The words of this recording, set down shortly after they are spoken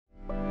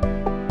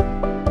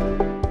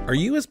Are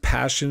you as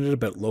passionate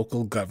about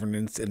local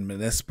governance and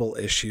municipal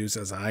issues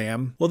as I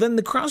am? Well, then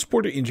the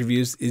Cross-Border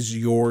Interviews is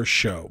your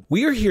show.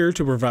 We are here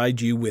to provide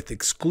you with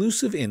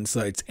exclusive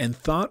insights and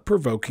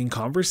thought-provoking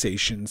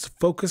conversations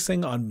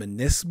focusing on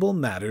municipal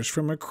matters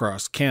from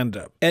across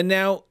Canada. And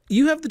now,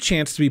 you have the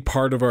chance to be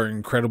part of our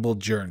incredible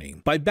journey.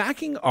 By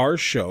backing our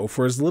show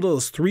for as little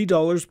as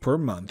 $3 per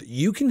month,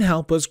 you can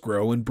help us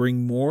grow and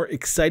bring more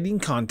exciting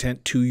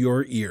content to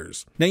your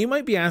ears. Now, you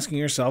might be asking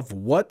yourself,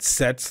 what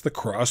sets the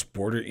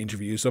Cross-Border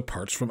Interviews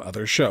apart from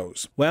other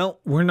shows? Well,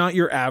 we're not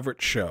your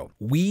average show.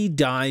 We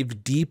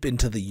dive deep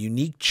into the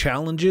unique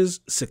challenges,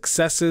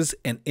 successes,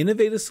 and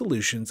innovative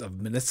solutions of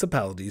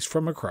municipalities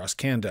from across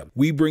Canada.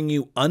 We bring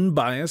you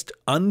unbiased,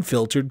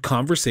 unfiltered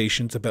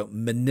conversations about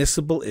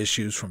municipal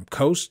issues from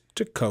coast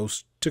to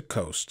coast to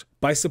coast.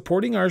 By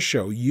supporting our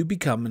show, you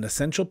become an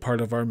essential part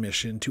of our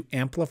mission to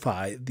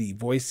amplify the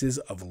voices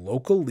of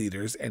local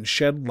leaders and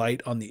shed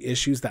light on the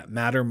issues that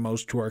matter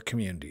most to our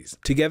communities.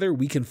 Together,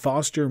 we can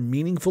foster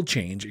meaningful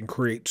change and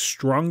create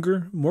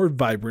stronger, more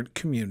vibrant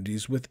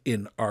communities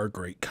within our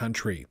great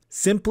country.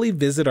 Simply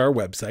visit our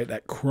website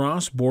at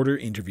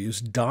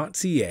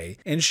crossborderinterviews.ca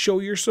and show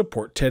your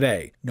support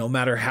today. No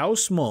matter how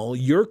small,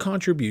 your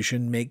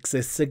contribution makes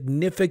a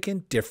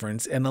significant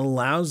difference and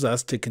allows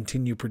us to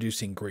continue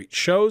producing great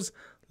shows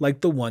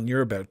like the one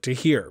you're about to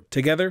hear.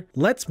 Together,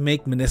 let's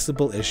make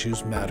municipal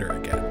issues matter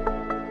again.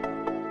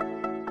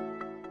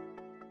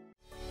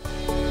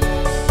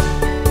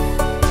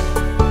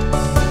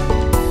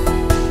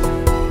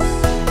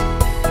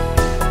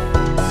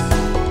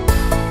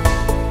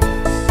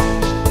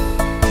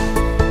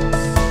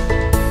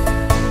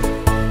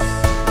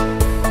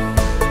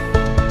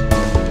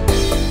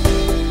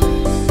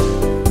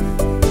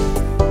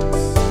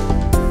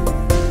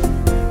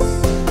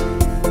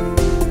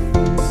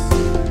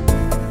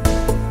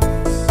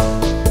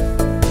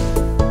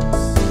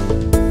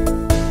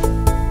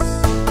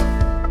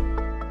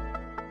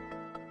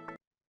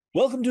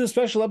 Welcome to a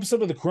special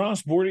episode of the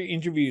Cross-Border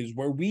Interviews,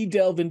 where we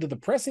delve into the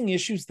pressing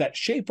issues that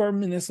shape our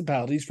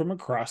municipalities from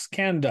across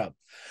Canada.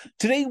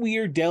 Today, we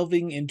are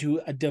delving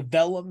into a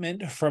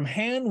development from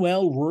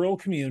Hanwell Rural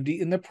Community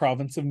in the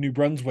Province of New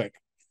Brunswick.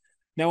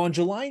 Now, on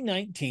July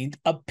 19th,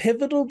 a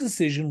pivotal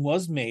decision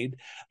was made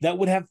that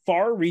would have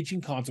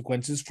far-reaching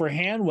consequences for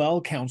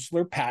Hanwell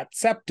Councillor Pat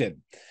Septon.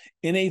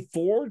 In a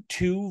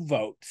 4-2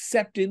 vote,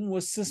 Septon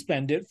was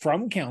suspended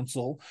from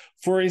council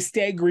for a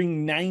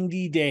staggering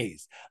 90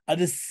 days, a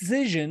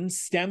decision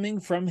stemming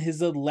from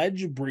his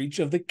alleged breach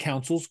of the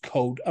council's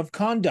code of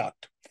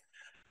conduct.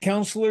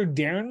 Councillor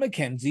Darren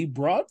MacKenzie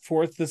brought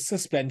forth the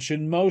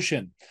suspension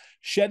motion,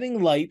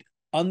 shedding light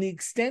on the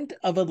extent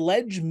of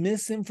alleged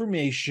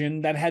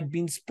misinformation that had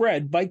been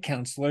spread by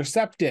Councillor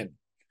Septon.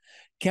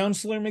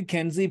 Councillor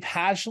MacKenzie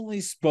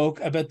passionately spoke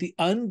about the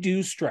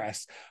undue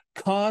stress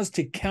caused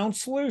to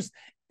councillors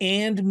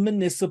and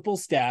municipal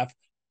staff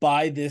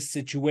by this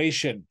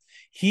situation.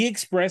 He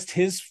expressed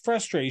his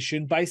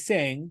frustration by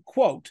saying,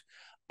 quote,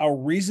 "A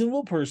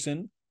reasonable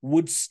person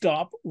would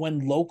stop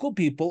when local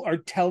people are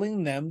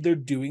telling them they're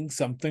doing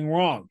something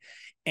wrong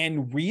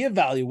and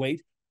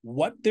reevaluate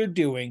what they're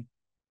doing,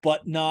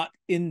 but not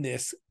in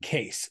this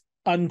case,"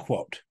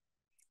 unquote.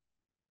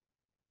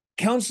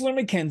 Councillor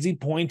MacKenzie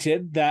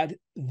pointed that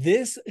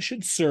this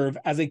should serve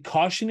as a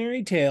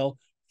cautionary tale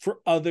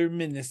for other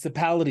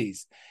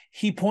municipalities.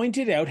 He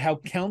pointed out how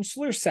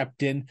Councillor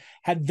Septon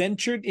had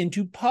ventured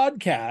into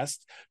podcasts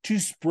to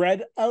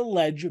spread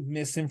alleged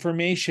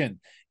misinformation,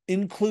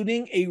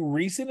 including a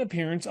recent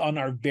appearance on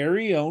our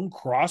very own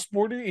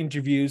Cross-Border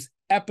Interviews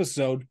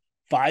episode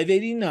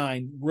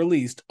 589,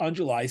 released on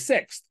July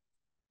 6th.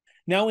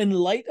 Now, in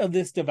light of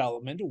this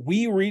development,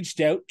 we reached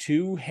out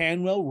to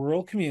Hanwell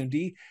Rural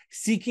Community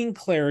seeking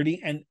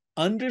clarity and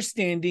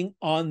understanding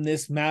on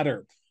this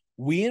matter.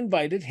 We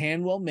invited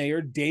Hanwell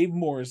Mayor Dave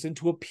Morrison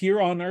to appear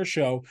on our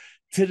show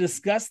to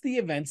discuss the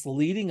events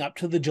leading up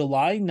to the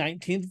July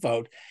 19th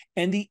vote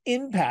and the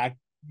impact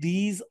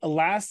these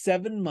last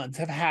 7 months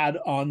have had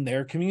on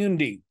their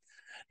community.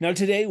 Now,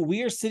 today,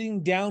 we are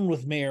sitting down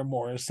with Mayor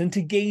Morrison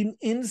to gain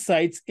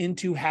insights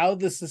into how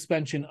the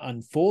suspension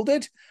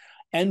unfolded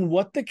and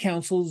what the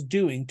council is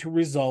doing to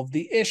resolve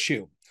the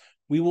issue.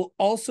 We will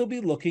also be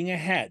looking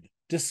ahead,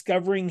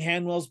 discovering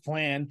Hanwell's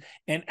plan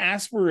and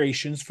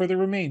aspirations for the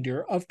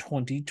remainder of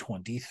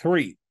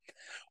 2023.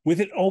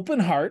 With an open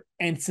heart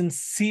and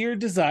sincere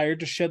desire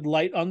to shed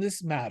light on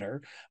this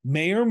matter,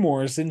 Mayor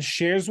Morrison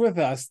shares with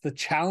us the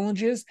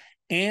challenges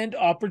and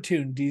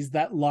opportunities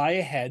that lie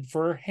ahead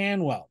for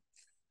Hanwell.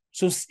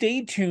 So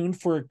stay tuned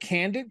for a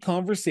candid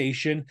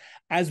conversation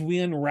as we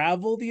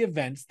unravel the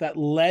events that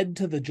led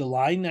to the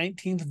July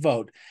 19th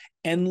vote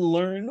and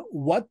learn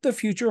what the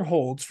future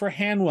holds for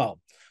Hanwell.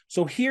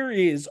 So here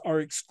is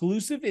our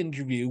exclusive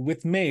interview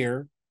with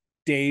Mayor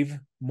Dave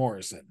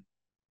Morrison.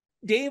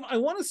 Dave, I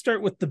want to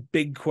start with the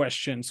big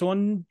question. So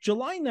on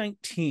July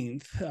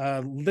 19th,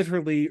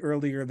 literally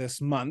earlier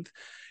this month,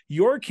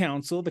 your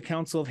council, the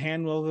Council of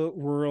Hanwell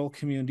Rural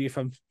Community, if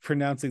I'm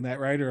pronouncing that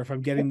right, or if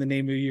I'm getting the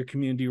name of your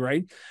community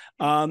right,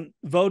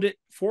 voted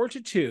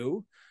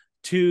 4-2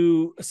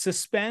 to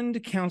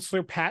suspend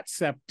Councillor Pat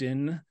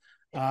Septon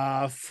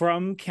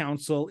from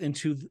council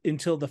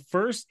until the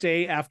first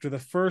day after the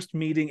first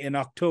meeting in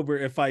October,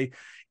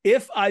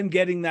 if I'm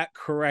getting that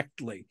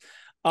correctly.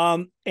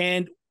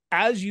 And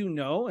as you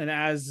know, and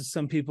as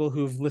some people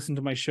who've listened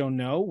to my show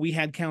know, we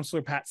had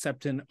Councillor Pat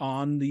Septon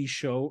on the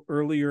show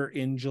earlier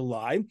in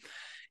July.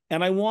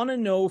 And I want to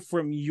know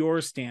from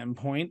your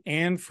standpoint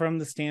and from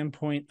the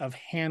standpoint of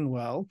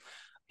Hanwell,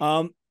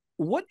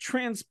 what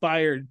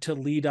transpired to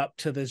lead up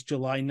to this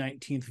July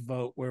 19th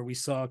vote where we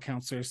saw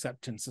Councillor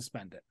Septon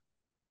suspended?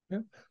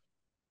 Yeah.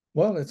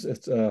 Well, it's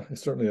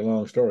certainly a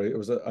long story. It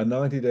was a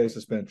 90-day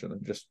suspension.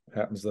 It just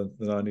happens that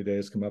the 90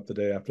 days come up the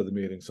day after the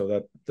meeting. So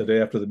that the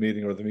day after the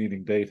meeting or the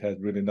meeting date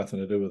had really nothing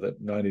to do with it.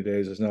 90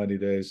 days is 90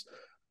 days.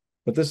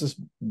 But this has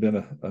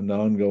been an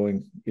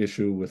ongoing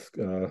issue with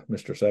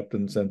Mr.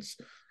 Septon since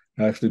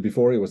actually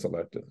before he was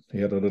elected. He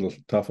had a little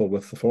tuffle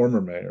with the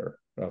former mayor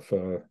of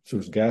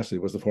Susan Gassey,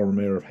 was the former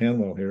mayor of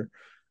Hanwell here.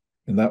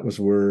 And that was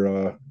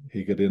where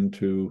he got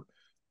into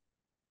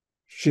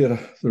there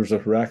was a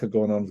racket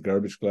going on with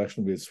garbage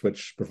collection. We had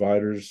switched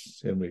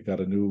providers and we got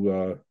a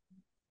new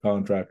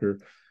contractor.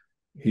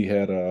 He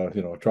had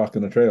a truck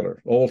and a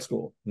trailer, old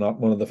school,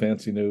 not one of the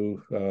fancy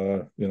new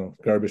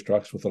garbage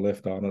trucks with a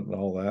lift on it and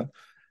all that.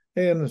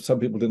 And some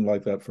people didn't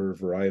like that for a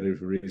variety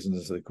of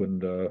reasons. They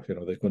couldn't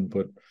they couldn't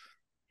put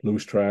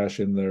loose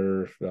trash in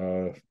their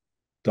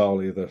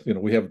dolly.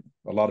 We have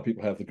a lot of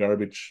people have the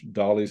garbage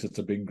dollies. It's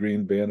a big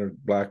green bin or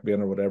black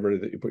bin or whatever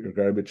that you put your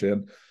garbage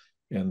in.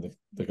 And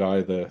the guy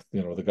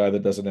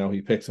that does it now,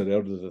 he picks it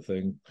out of the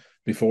thing.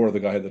 Before, the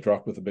guy had the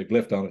truck with a big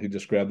lift on it, he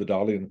just grabbed the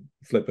dolly and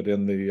flip it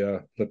in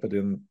the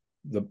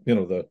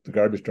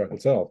garbage truck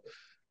itself.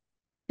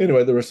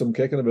 Anyway, there was some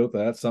kicking about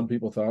that. Some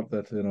people thought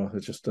that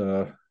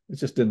it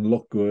just didn't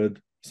look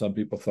good. Some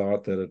people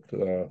thought that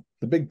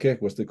the big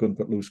kick was they couldn't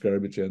put loose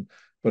garbage in.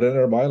 But in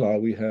our bylaw,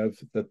 we have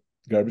that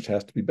garbage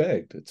has to be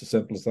bagged. It's as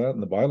simple as that,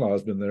 and the bylaw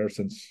has been there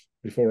since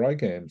before I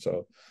came.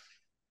 So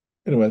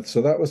anyway,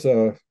 so that was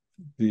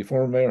the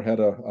former mayor had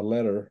a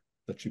letter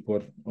that she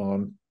put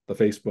on the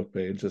Facebook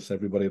page, as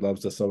everybody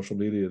loves the social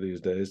media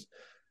these days.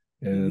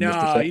 And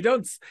no, you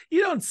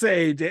don't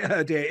say,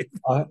 Dave.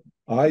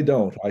 I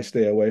don't. I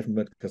stay away from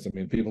it because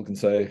people can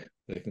say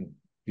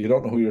you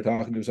don't know who you're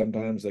talking to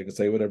sometimes. They can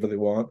say whatever they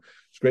want.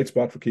 It's a great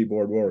spot for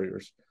keyboard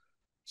warriors.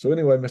 So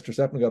anyway, Mr.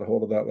 Septon got a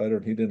hold of that letter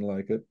and he didn't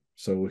like it.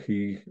 So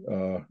he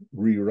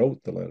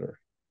rewrote the letter.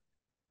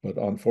 But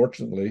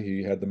unfortunately,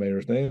 he had the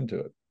mayor's name to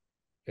it.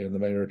 And the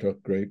mayor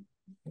took great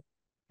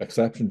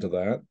exception to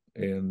that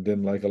and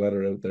didn't like a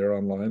letter out there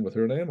online with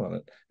her name on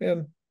it.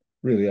 And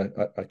really,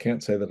 I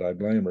can't say that I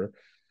blame her.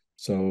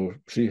 So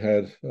she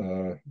had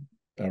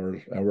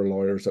our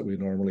lawyers that we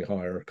normally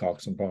hire,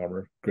 Cox and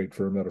Palmer, great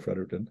firm out of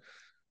Fredericton,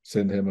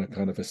 send him a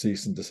kind of a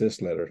cease and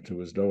desist letter to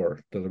his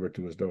door, delivered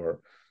to his door.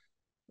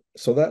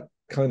 So that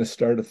kind of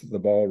started the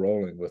ball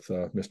rolling with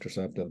Mr.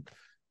 Septon.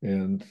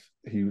 And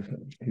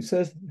he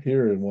says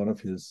here in one of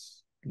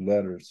his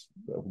letters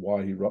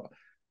why he wrote.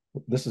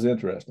 This is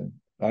interesting.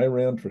 I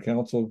ran for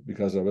council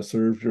because I was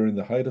served during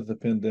the height of the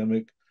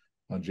pandemic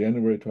on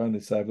January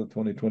 27,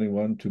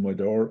 2021, to my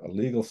door, a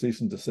legal cease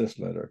and desist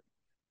letter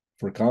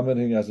for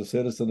commenting as a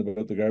citizen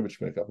about the garbage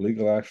pickup,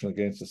 legal action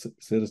against a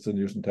citizen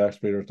using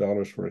taxpayers'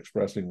 dollars for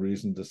expressing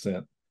reasoned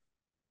dissent.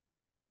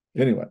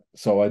 Anyway,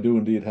 so I do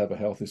indeed have a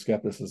healthy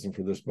skepticism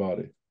for this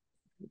body.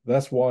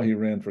 That's why he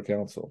ran for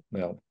council.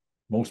 Now,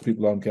 most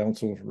people on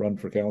council run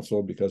for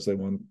council because they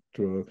want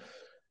to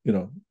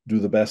do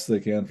the best they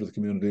can for the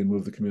community and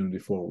move the community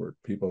forward.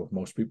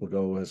 Most people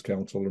go as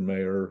council or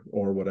mayor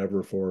or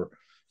whatever for,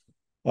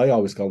 I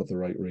always call it the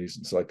right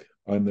reasons. Like,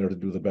 I'm there to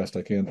do the best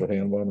I can for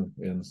Hanwell,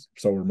 and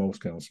so are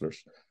most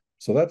councillors.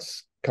 So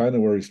that's kind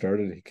of where he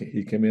started.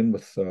 He came in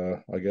with,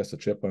 I guess, a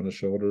chip on his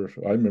shoulder.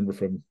 I remember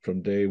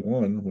from day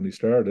one when he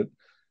started,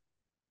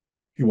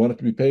 he wanted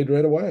to be paid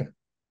right away.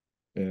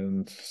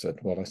 And said,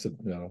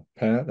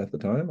 Pat, at the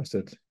time, I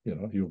said,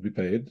 you'll be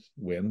paid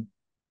when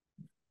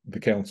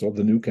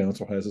the new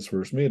council has its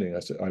first meeting.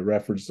 I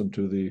referenced them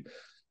to the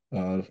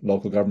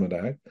Local Government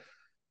Act.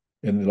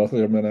 And the Local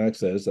Government Act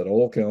says that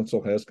all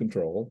council has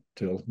control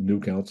till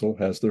new council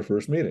has their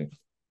first meeting.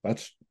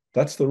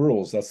 That's the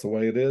rules. That's the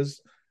way it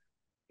is.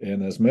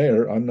 And as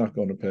mayor, I'm not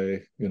going to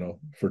pay,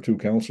 for two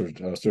councillors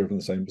to serve in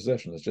the same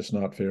position. It's just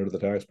not fair to the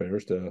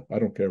taxpayers I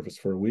don't care if it's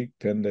for a week,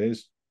 10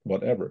 days,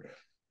 whatever.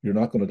 You're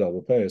not going to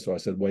double pay. So I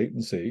said, wait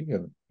and see.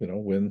 And,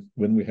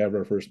 when we have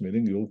our first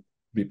meeting, you'll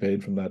be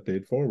paid from that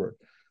date forward.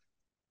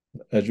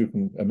 As you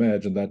can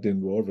imagine, that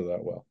didn't go over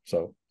that well.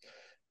 So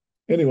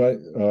anyway,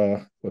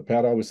 but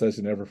Pat always says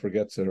he never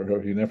forgets it,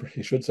 or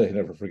he should say he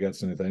never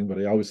forgets anything, but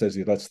he always says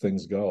he lets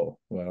things go.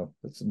 Well,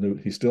 it's new.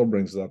 He still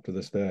brings it up to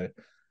this day.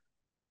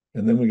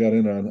 And then we got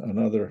in on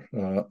another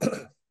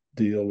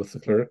deal with the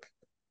clerk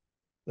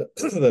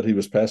that he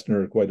was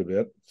pestering her quite a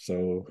bit.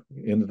 So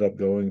he ended up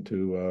going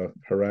to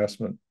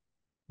harassment,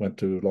 went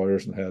to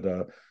lawyers and had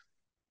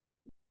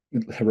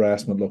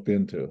harassment looked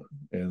into,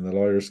 and the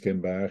lawyers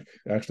came back.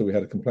 Actually, we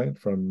had a complaint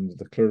from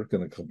the clerk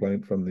and a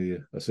complaint from the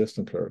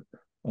assistant clerk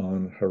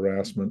on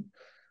harassment.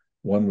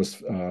 One was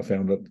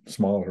found at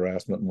small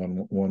harassment,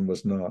 and one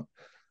was not.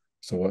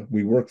 So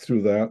we worked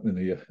through that, and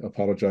he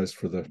apologized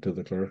to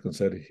the clerk and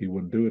said he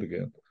wouldn't do it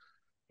again.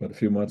 But a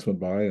few months went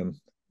by, and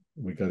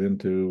we got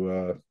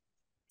into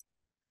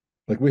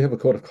we have a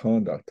code of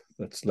conduct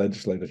that's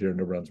legislated here in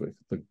New Brunswick.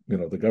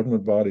 The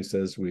government body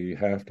says we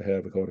have to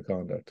have a code of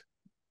conduct.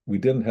 We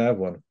didn't have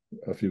one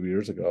a few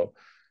years ago.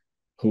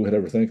 Who would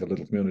ever think a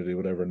little community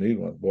would ever need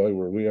one? Boy,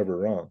 were we ever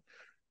wrong.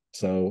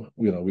 So,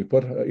 we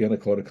put in a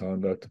code of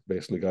conduct,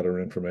 basically got our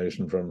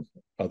information from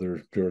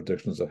other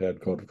jurisdictions that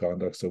had code of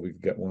conduct so we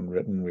could get one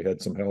written. We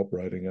had some help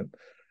writing it.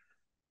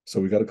 So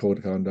we got a code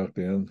of conduct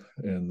in,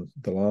 and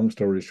the long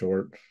story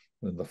short,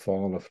 in the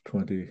fall of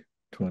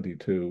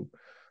 2022,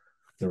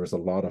 there was a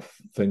lot of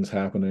things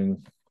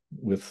happening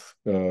with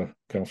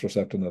Councillor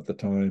Septon at the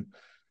time.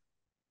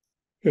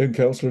 And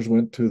councillors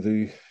went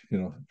to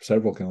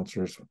several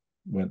councillors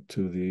went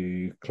to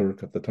the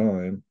clerk at the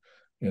time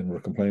and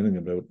were complaining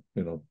about,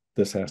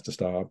 this has to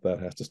stop, that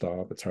has to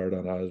stop. It's hard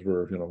on us.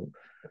 We're,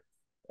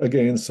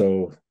 again,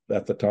 so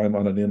at the time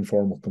on an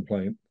informal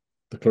complaint,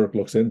 the clerk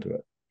looks into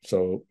it.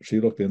 So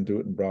she looked into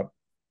it and brought,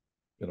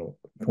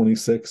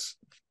 26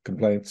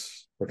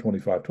 complaints or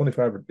 25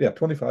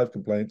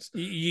 complaints.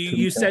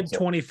 You said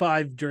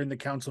 25 during the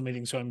council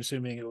meeting, so I'm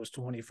assuming it was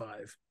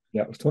 25.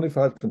 Yeah, it was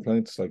 25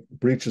 complaints, like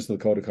breaches of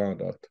the code of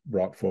conduct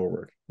brought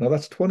forward. Now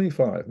that's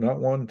 25,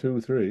 not 1,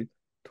 2, 3,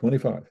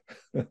 25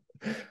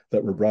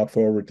 that were brought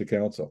forward to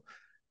council.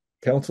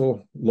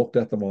 Council looked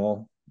at them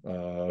all.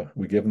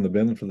 We gave them the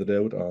benefit of the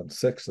doubt on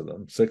 6 of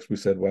them. 6, we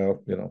said,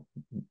 well,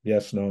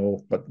 yes,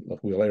 no, but look,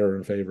 we'll err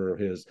in favor of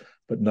his.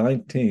 But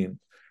 19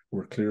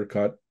 were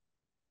clear-cut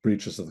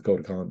breaches of the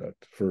code of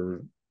conduct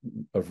for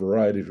a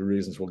variety of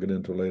reasons we'll get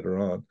into later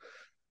on.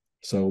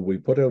 So we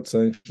put out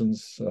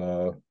sanctions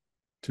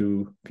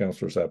to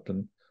Councillor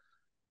Septon,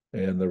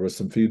 and there was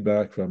some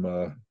feedback from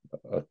a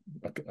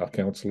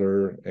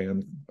councillor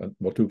and,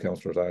 2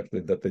 councillors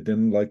actually, that they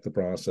didn't like the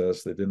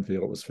process. They didn't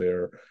feel it was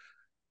fair,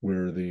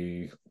 where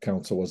the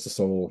council was the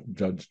sole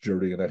judge,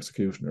 jury, and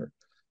executioner.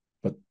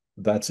 But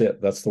that's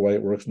it. That's the way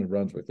it works in New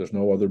Brunswick. There's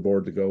no other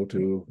board to go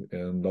to,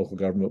 and local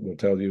government will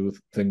tell you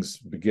things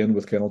begin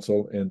with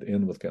council and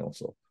end with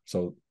council.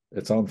 So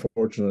it's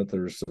unfortunate.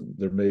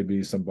 There may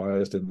be some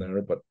bias in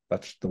there, but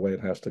that's the way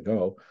it has to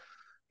go.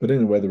 But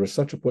anyway, there was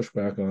such a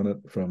pushback on it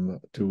from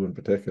 2 in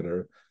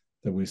particular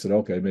that we said,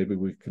 okay, maybe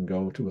we can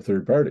go to a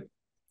third party,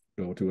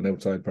 go to an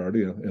outside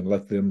party and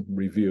let them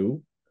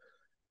review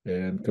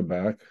and come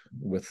back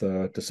with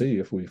to see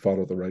if we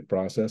follow the right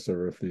process,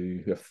 or if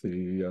the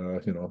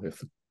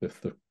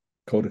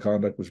code of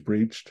conduct was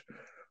breached,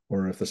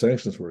 or if the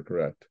sanctions were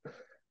correct.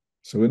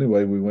 So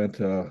anyway, we went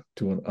to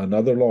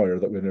another lawyer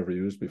that we never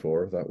used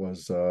before. That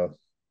was I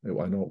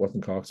know it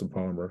wasn't Cox and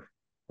Palmer.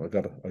 I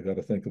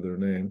gotta think of their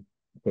name.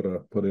 Put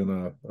in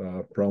a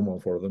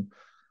promo for them.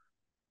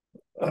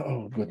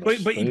 Oh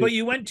goodness! But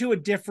you went to a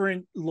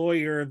different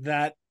lawyer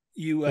that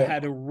you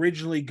had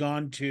originally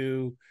gone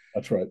to.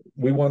 That's right.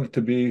 We wanted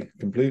to be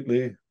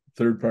completely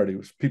third party. It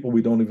was people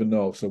we don't even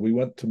know. So we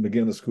went to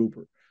McGinnis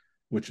Cooper,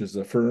 which is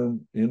a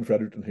firm in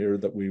Fredericton here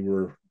that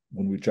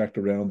when we checked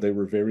around, they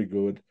were very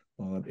good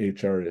on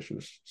HR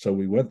issues. So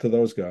we went to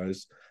those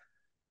guys,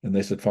 and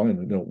they said,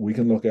 fine, we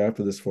can look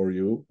after this for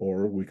you,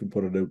 or we can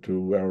put it out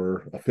to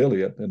our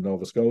affiliate in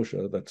Nova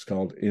Scotia that's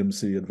called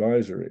MC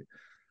Advisory.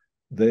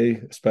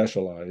 They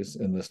specialize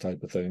in this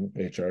type of thing,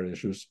 HR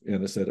issues,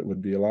 and they said it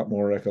would be a lot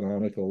more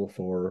economical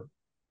for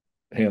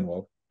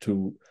Hanwell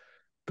to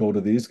go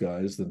to these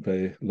guys than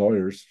pay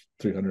lawyers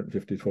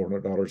 $350,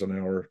 $400 an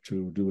hour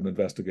to do an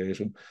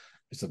investigation.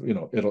 He said,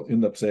 it'll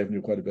end up saving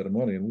you quite a bit of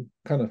money. And we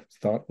kind of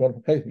thought, well,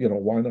 hey,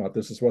 why not?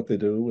 This is what they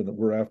do, and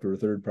we're after a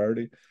third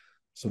party.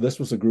 So this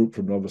was a group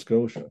from Nova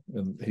Scotia,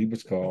 and he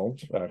was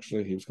called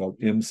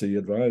MC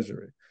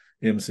Advisory.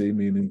 MC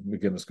meaning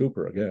McGinnis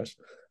Cooper, I guess.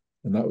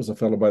 And that was a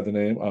fellow by the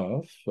name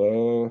of,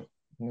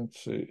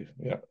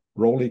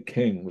 Roland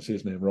King was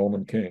his name,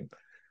 Roland King.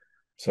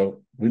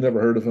 So we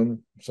never heard of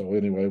him. So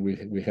anyway,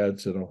 we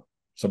had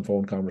some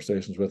phone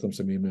conversations with him,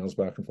 some emails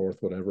back and forth,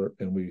 whatever,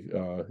 and we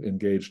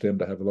engaged him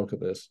to have a look at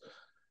this.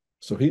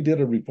 So he did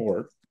a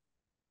report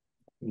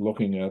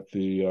looking at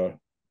the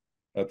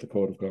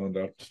code of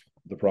conduct,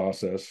 the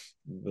process,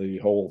 the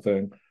whole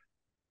thing.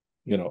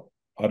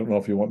 I don't know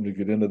if you want me to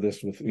get into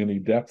this with any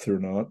depth or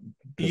not.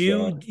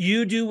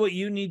 You do what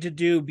you need to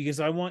do, because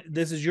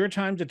this is your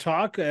time to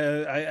talk.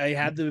 I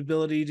had the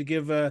ability to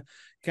give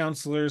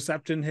Councillor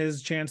Septon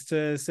his chance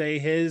to say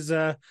his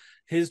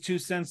 2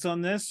 cents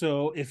on this.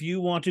 So if you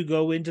want to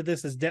go into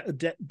this as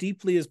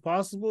deeply as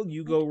possible,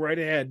 you go right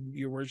ahead,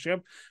 Your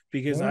Worship,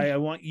 because I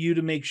want you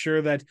to make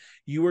sure that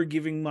you are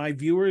giving my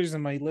viewers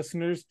and my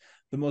listeners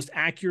the most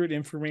accurate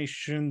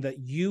information that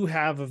you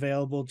have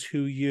available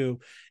to you.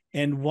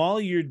 And while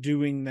you're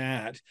doing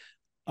that,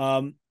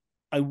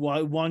 I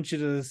want you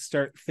to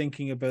start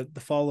thinking about the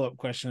follow-up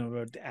question I'm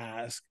about to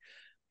ask.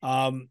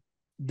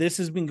 This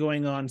has been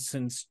going on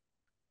since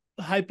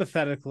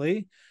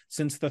hypothetically,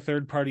 since the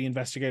third party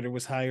investigator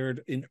was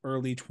hired in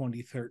early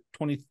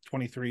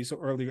 2023, so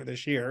earlier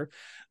this year,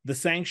 the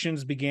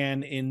sanctions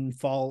began in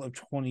fall of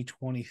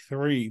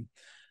 2023.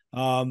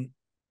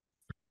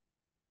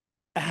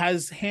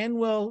 Has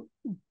Hanwell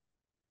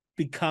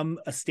become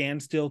a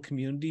standstill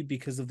community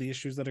because of the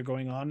issues that are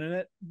going on in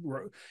it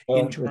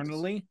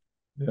internally?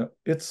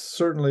 It's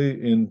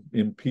certainly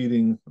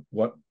impeding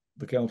what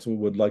the council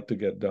would like to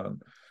get done.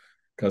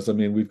 Because, I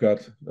mean, we've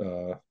got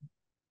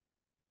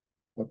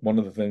one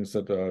of the things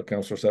that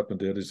Councillor Septon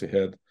did is he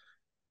had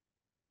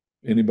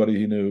anybody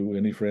he knew,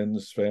 any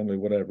friends, family,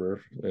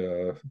 whatever,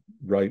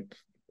 write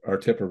our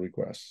TIPA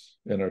requests.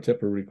 And our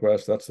TIPA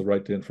request, that's the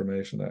Right to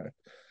Information Act.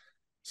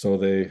 So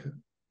they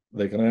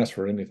can ask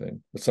for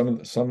anything. But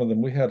some of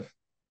them, we had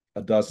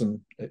a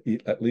dozen,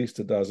 at least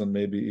a dozen,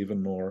 maybe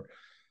even more.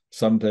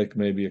 Some take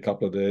maybe a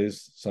couple of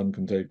days. Some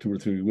can take 2 or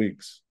 3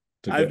 weeks.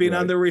 I've been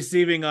on the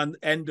receiving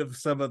end of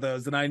some of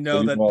those, and I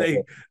know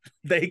that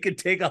they could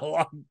take a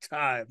long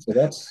time. So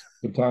that's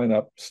the tying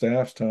up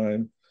staff's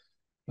time,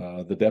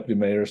 the deputy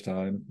mayor's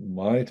time,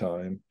 my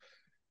time,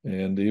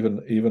 and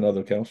even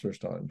other councillors'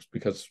 times.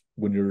 Because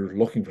when you're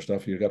looking for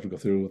stuff, you have to go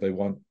through. They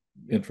want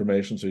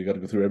information, so you got to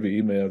go through every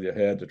email you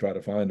had to try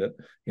to find it.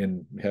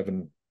 And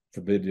heaven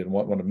forbid you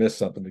want to miss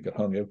something to get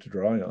hung out to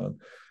dry on.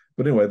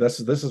 But anyway, this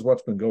is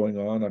what's been going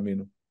on. I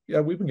mean,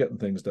 yeah, we've been getting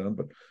things done,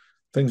 but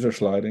things are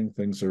sliding.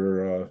 Things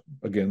are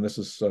again. This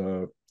is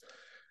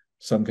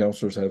some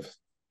councillors have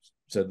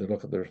said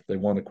they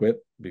want to quit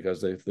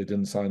because they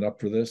didn't sign up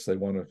for this. They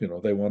want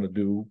to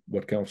do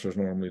what councillors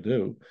normally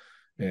do,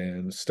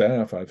 and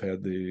staff. I've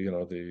had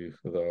the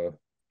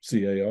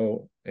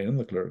CAO and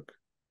the clerk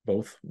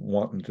both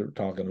wanting to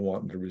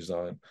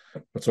resign,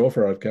 but so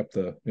far I've kept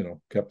the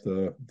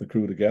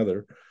crew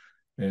together,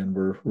 and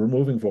we're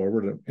moving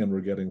forward and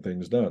we're getting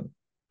things done.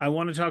 I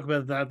want to talk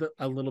about that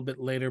a little bit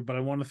later, but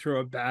I want to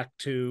throw it back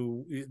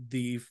to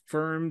the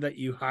firm that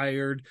you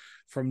hired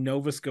from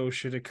Nova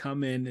Scotia to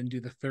come in and do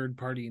the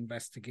third-party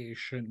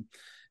investigation.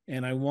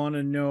 And I want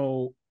to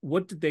know,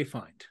 what did they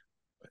find?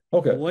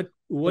 Okay.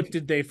 What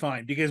did they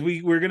find? Because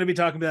we're going to be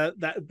talking about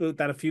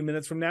that a few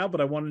minutes from now,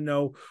 but I want to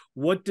know,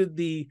 what did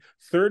the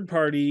third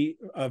party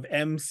of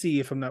MC,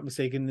 if I'm not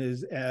mistaken,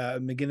 is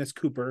McGinnis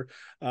Cooper,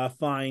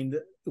 find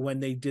when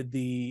they did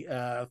the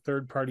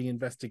third-party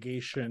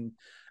investigation?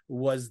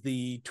 Was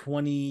the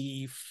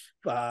 25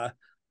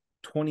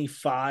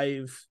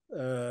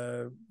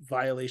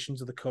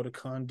 violations of the code of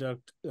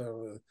conduct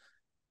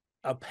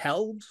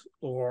upheld,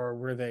 or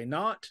were they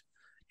not?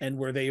 And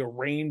were they a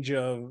range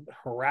of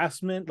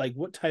harassment? Like,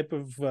 what type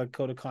of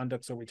code of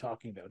conducts are we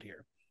talking about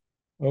here?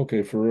 Okay,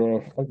 I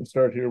can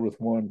start here with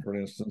one, for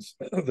instance.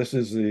 This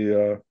is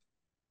the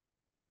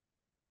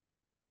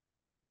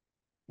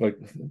like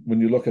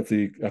when you look at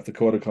the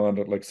code of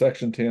conduct, like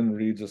section 10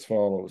 reads as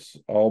follows: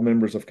 all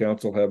members of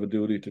council have a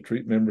duty to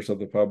treat members of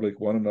the public,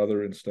 one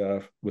another, and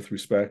staff with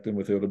respect and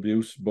without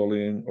abuse,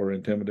 bullying, or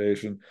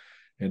intimidation,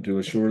 and to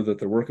assure that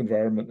the work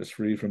environment is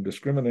free from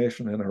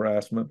discrimination and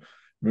harassment.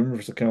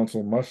 Members of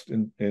council must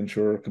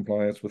ensure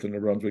compliance with the New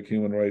Brunswick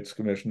Human Rights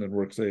Commission and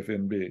WorkSafe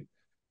NB.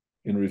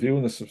 In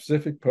reviewing the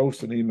specific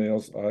posts and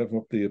emails, I have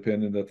of the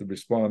opinion that the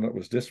respondent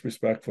was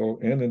disrespectful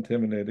and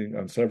intimidating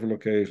on several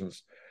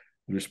occasions.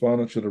 The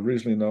respondent should have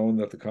reasonably known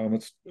that the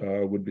comments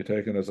would be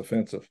taken as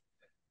offensive.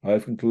 I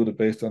have concluded,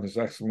 based on his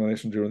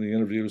explanation during the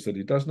interviews, that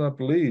he does not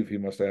believe he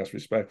must ask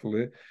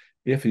respectfully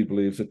if he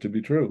believes it to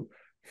be true.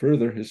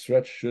 Further, his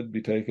threats should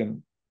be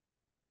taken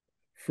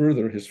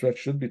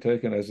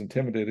as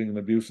intimidating and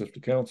abusive to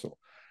council.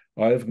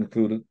 I have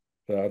concluded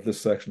that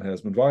this section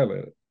has been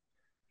violated.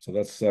 So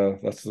that's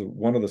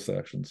one of the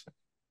sections.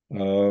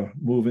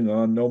 Moving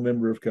on, no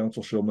member of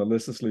council shall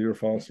maliciously or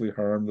falsely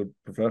harm the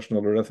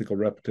professional or ethical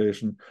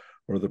reputation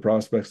or the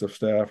prospects of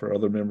staff or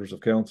other members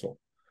of council.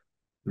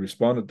 The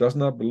respondent does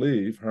not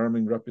believe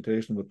harming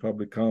reputation with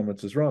public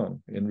comments is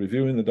wrong. In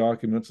reviewing the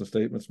documents and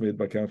statements made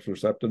by Councillor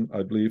Septon,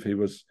 I believe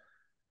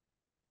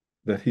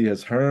that he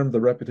has harmed the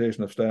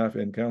reputation of staff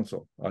in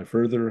council. I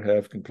further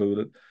have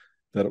concluded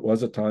that it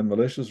was at times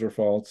malicious or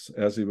false,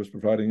 as he was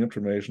providing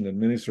information in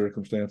many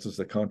circumstances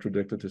that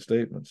contradicted his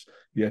statements,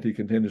 yet he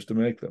continues to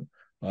make them.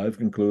 I've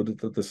concluded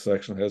that this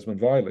section has been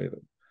violated.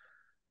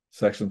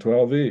 Section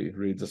 12E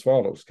reads as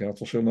follows: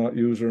 council shall not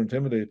use or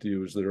intimidate to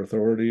use their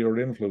authority or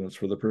influence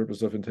for the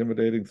purpose of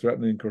intimidating,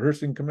 threatening,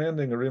 coercing,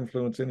 commanding, or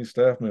influence any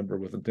staff member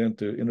with intent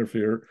to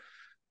interfere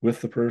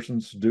with the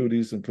person's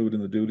duties, including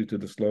the duty to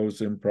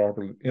disclose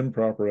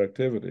improper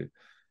activity.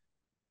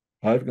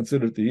 I've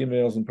considered the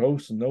emails and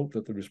posts and note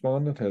that the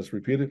respondent has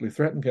repeatedly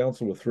threatened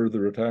council with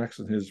further attacks.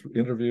 In his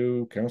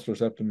interview, Councillor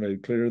Septon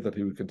made clear that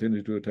he would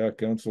continue to attack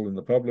council in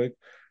the public.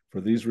 For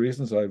these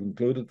reasons, I've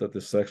concluded that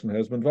this section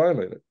has been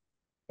violated.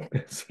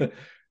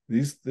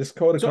 This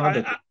code of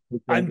conduct.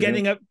 I'm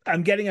getting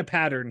a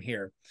pattern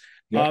here.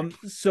 Yeah.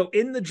 So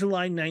in the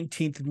July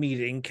 19th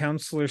meeting,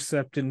 Councillor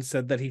Septon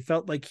said that he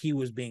felt like he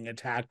was being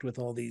attacked with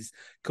all these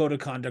code of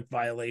conduct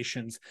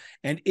violations.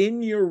 And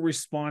in your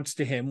response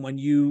to him, when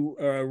you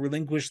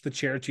relinquished the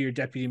chair to your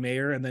deputy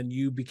mayor, and then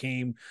you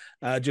became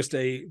just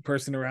a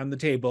person around the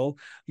table,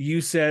 you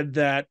said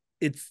that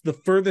it's the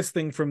furthest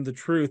thing from the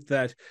truth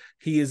that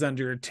he is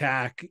under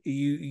attack.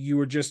 You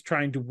were just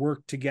trying to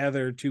work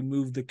together to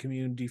move the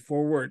community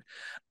forward.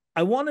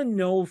 I want to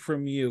know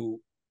from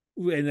you,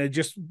 and I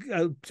just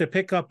to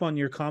pick up on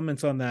your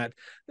comments on that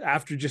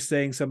after just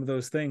saying some of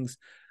those things,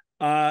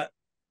 how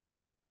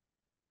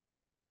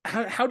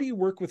do you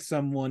work with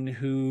someone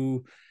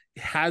who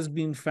has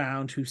been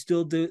found, who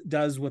still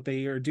does what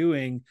they are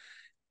doing,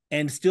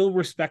 and still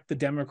respect the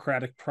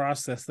democratic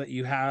process that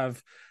you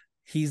have?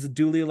 He's a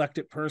duly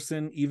elected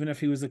person. Even if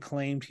he was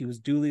acclaimed, he was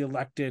duly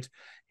elected,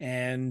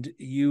 and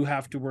you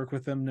have to work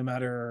with him no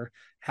matter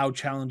how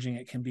challenging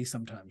it can be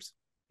sometimes.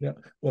 Yeah,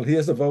 well, he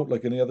has a vote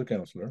like any other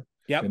councillor.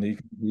 Yep. And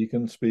he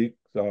can speak.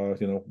 You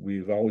know,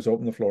 we've always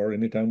opened the floor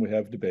anytime we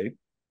have debate.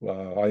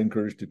 I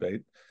encourage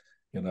debate,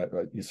 and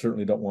you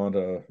certainly don't want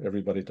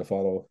everybody to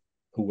follow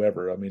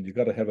whoever. I mean, you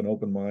got to have an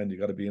open mind. You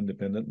got to be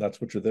independent.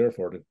 That's what you're there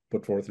for, to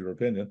put forth your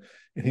opinion.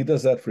 And he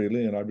does that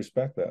freely, and I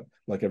respect that,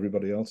 like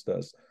everybody else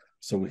does.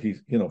 So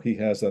he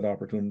has that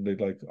opportunity,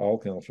 like all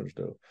councillors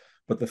do.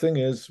 But the thing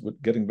is,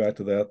 with getting back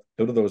to that,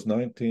 out of those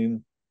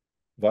 19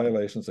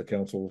 violations that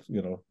council,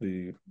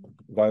 the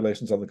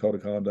violations on the code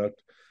of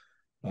conduct,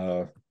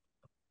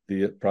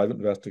 the private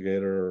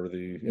investigator or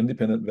the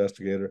independent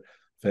investigator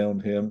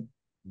found him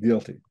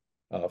guilty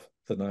of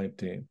the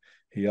 19.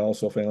 He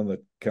also found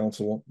that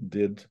council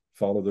did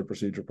follow their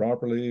procedure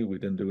properly. We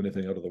didn't do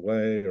anything out of the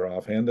way or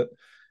offhand it,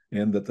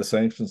 and that the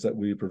sanctions that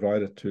we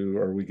provided to,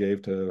 or we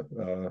gave to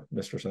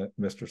Mr.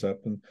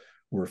 Septon,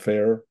 were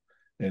fair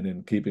and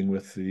in keeping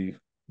with the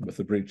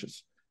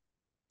breaches.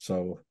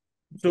 So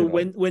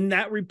when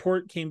that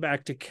report came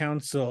back to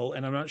council,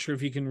 and I'm not sure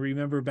if you can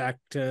remember back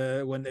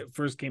to when it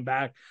first came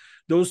back,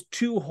 those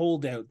two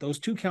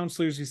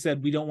councillors who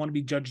said we don't want to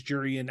be judge,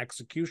 jury, and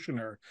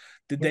executioner,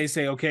 did they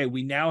say, okay,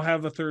 we now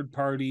have a third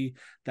party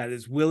that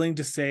is willing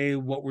to say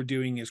what we're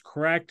doing is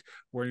correct,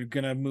 we're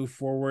going to move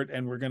forward,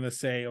 and we're going to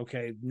say,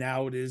 okay,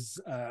 now it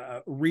is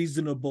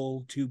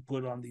reasonable to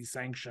put on these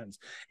sanctions?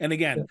 And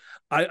again,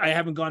 I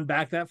haven't gone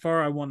back that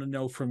far. I want to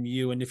know from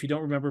you, and if you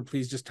don't remember,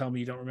 please just tell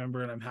me you don't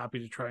remember, and I'm happy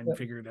to try and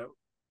figure it out.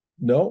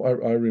 No,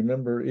 I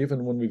remember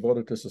even when we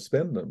voted to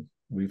suspend them,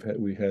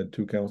 we had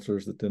two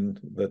councillors that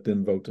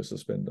didn't vote to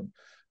suspend them.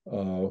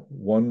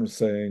 One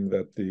saying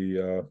that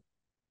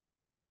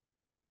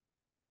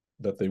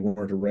that they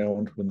weren't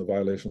around when the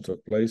violation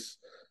took place,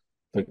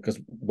 because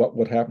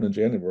what happened in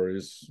January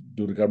is,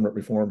 due to government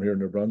reform here in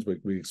New Brunswick,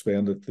 we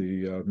expanded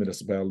the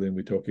municipality, and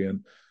we took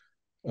in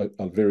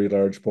a very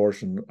large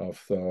portion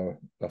of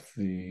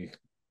the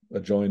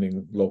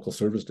adjoining local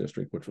service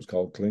district, which was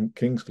called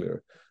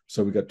Kingsclear.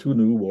 So we got 2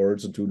 new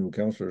wards and 2 new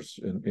councillors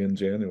in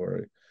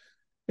January.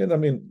 And I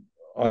mean,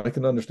 I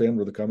can understand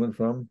where they're coming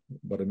from,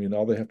 but I mean,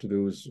 all they have to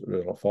do is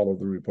follow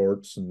the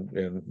reports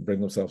and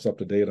bring themselves up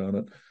to date on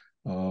it.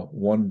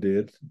 One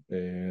did,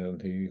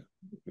 and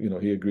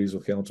he agrees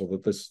with council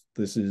that this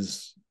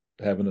is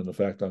having an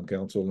effect on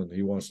council, and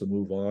he wants to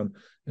move on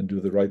and do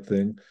the right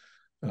thing.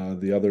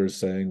 The other is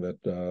saying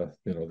that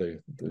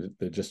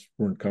they just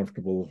weren't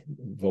comfortable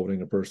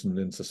voting a person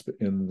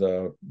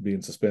in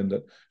being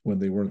suspended when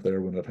they weren't there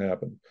when it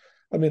happened.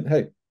 I mean,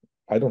 hey,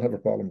 I don't have a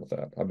problem with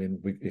that. I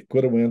mean, it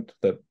could have went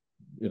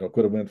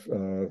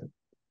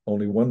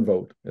only 1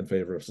 vote in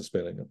favor of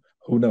suspending him.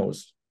 Who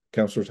knows?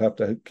 Councillors have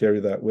to carry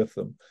that with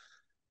them.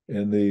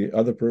 And the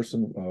other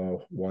person,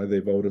 why they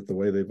voted the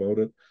way they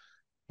voted,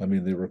 I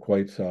mean, they were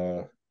quite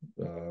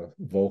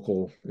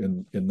vocal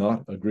in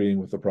not agreeing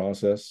with the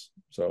process.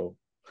 So,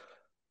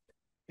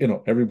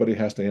 everybody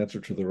has to answer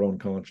to their own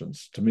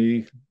conscience. To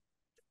me,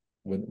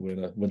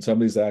 when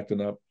somebody's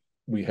acting up,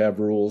 we have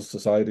rules.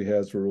 Society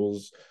has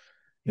rules.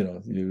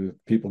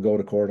 People go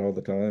to court all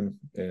the time,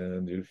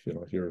 and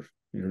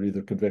you're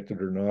either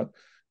convicted or not.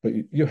 But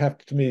you have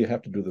to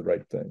do the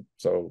right thing.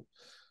 So,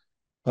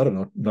 I don't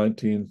know,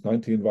 19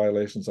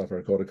 violations of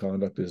our code of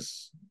conduct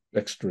is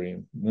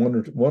extreme.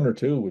 One or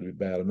two would be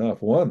bad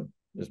enough. 1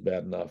 is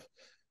bad enough.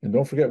 And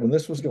don't forget, when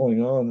this was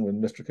going on,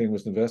 when Mr. King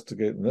was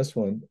investigating this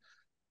one,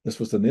 this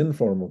was an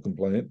informal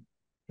complaint,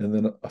 and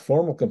then a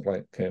formal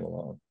complaint came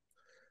along,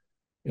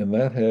 and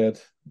that had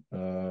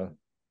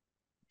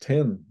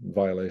 10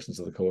 violations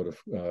of the code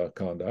of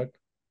conduct.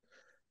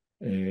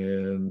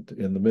 And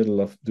in the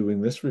middle of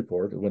doing this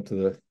report, it went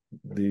to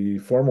the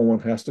formal one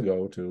has to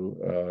go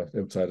to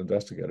outside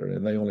investigator,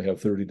 and they only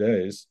have 30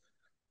 days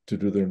to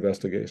do their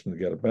investigation to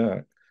get it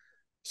back.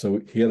 So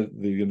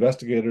the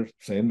investigator,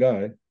 same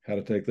guy, had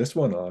to take this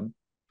one on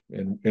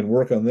and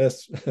work on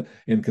this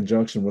in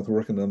conjunction with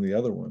working on the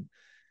other one.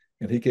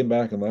 And he came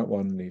back on that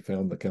one, and he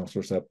found that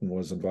Councillor Septon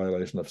was in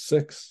violation of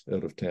 6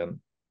 out of 10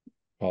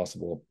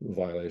 possible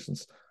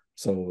violations.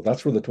 So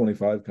that's where the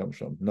 25 comes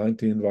from: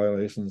 19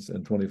 violations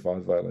and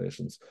 25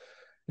 violations.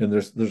 And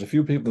there's a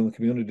few people in the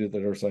community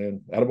that are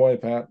saying,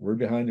 "Attaboy, Pat, we're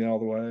behind you all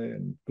the way,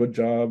 and good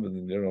job,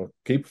 and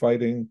keep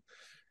fighting."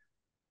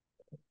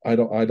 I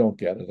don't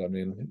get it. I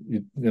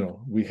mean,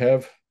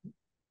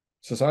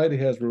 society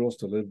has rules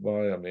to live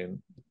by. I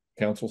mean,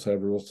 councils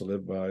have rules to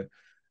live by.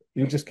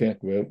 You just can't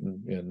go out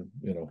and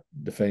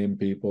defame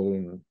people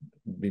and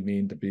be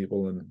mean to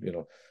people,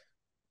 and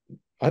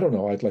I don't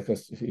know.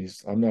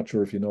 I'm not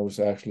sure if he knows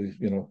actually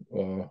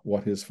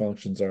what his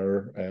functions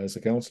are as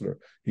a councillor.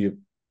 He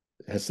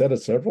has said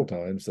it several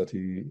times that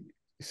he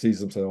sees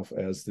himself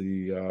as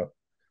the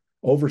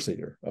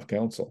overseer of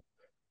council.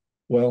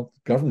 Well,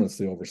 government's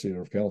the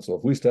overseer of council.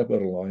 If we step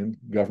out of line,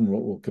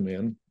 government will come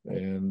in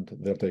and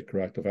they'll take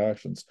corrective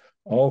actions.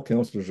 All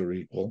councillors are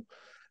equal.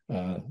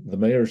 The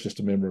mayor is just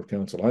a member of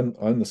council.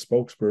 I'm the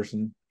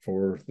spokesperson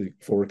for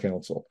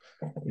council,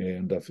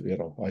 and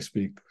I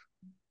speak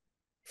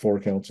for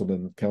council,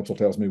 and council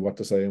tells me what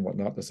to say and what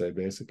not to say,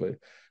 basically.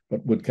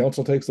 But when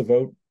council takes the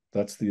vote,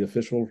 that's the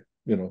official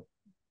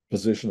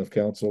position of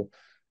council,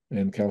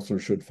 and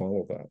councillors should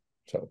follow that.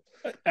 So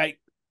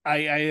I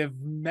have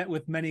met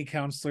with many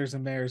councillors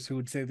and mayors who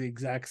would say the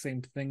exact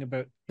same thing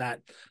about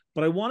that.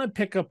 But I want to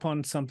pick up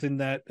on something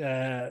that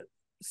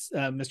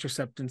Mr.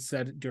 Septon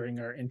said during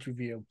our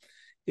interview.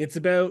 It's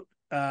about,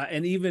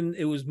 and even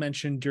it was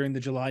mentioned during the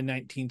July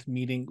 19th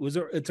meeting,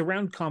 it's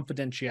around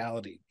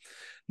confidentiality.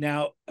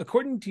 Now,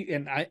 according to,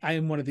 and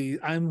I'm one of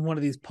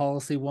these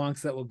policy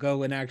wonks that will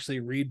go and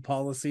actually read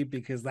policy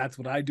because that's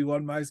what I do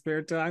on my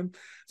spare time.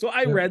 So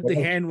I read the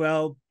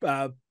Hanwell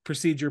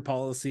procedure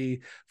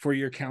policy for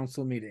your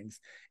council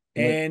meetings,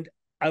 and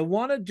I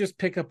want to just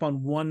pick up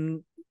on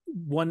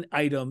one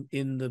item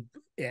in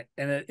and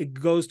it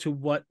goes to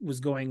what was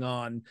going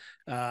on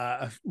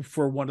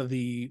for one of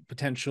the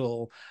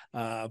potential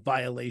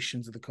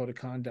violations of the code of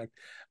conduct.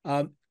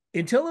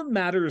 Until a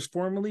matter is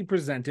formally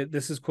presented,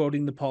 this is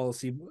quoting the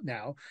policy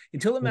now,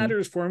 until a matter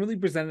is formally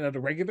presented at a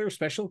regular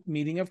special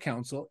meeting of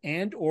council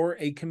and or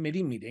a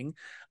committee meeting,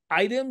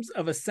 items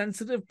of a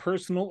sensitive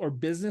personal or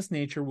business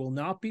nature will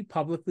not be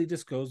publicly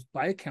disclosed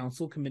by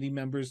council committee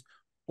members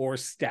or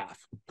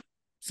staff.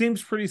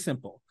 Seems pretty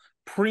simple.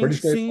 Pretty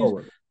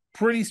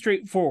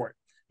straightforward.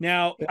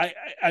 Now,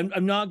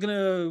 I'm not going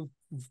to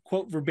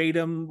quote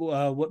verbatim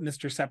what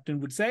Mr. Septon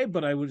would say,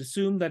 but I would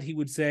assume that he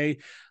would say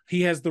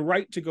he has the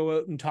right to go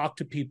out and talk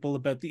to people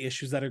about the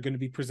issues that are going to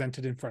be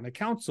presented in front of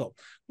council.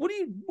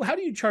 How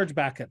do you charge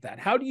back at that?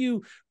 How do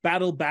you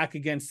battle back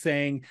against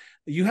saying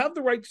you have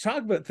the right to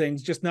talk about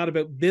things, just not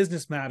about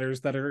business matters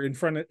that are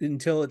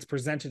until it's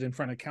presented in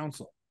front of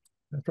council?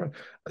 That's right.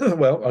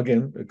 Well,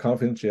 again,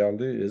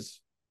 confidentiality is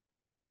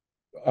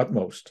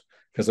utmost,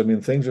 because I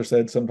mean, things are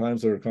said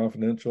sometimes that are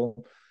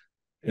confidential,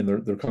 and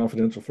they're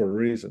confidential for a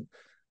reason.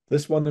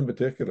 This one in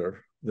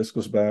particular, this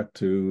goes back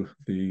to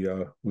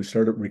we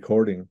started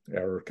recording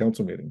our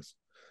council meetings,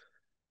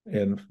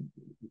 and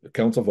the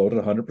council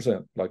voted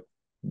 100%, like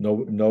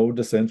no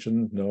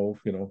dissension,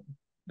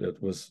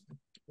 it was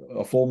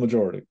a full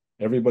majority.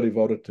 Everybody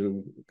voted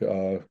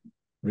to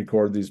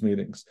record these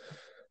meetings.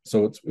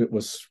 So it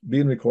was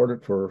being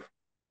recorded for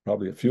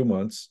probably a few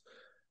months.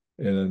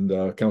 And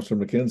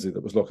Councillor MacKenzie,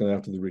 that was looking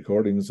after the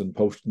recordings and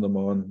posting them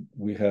on,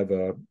 we have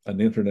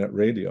an internet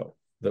radio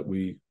that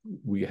we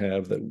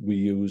have that we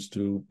use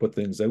to put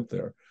things out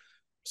there.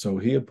 So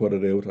he had put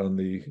it out on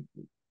the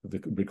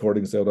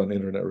recordings out on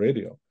internet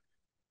radio,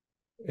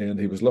 and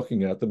he was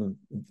looking at them,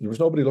 and there was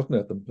nobody looking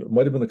at them. There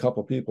might have been a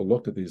couple of people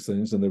looked at these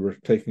things, and they were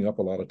taking up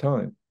a lot of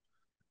time.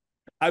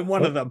 I'm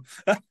one of them.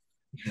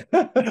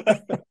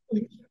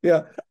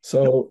 Yeah.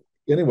 So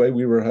anyway,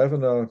 we were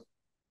having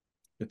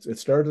it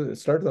started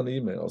on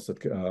emails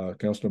that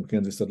Councillor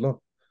MacKenzie said,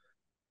 look,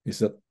 he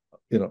said,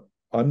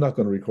 I'm not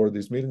going to record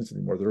these meetings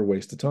anymore. They're a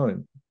waste of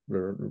time.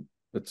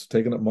 It's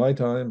taking up my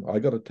time. I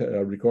got to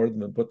record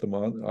them and put them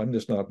on. I'm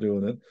just not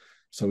doing it.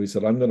 So he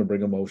said, I'm going to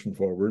bring a motion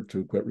forward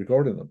to quit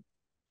recording them,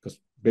 because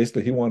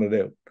basically he wanted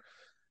out.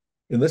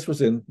 And this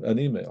was in an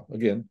email,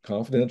 again,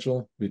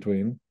 confidential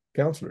between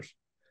councillors.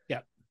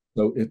 Yeah.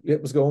 So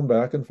it was going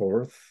back and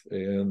forth,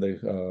 and they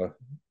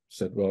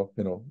said, well,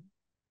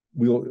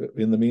 we'll,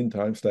 in the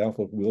meantime, staff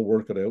we'll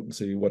work it out and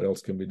see what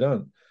else can be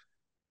done.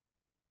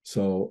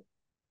 So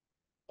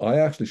I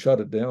actually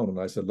shut it down, and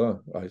I said,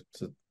 look,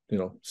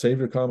 save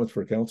your comments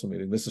for a council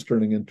meeting. This is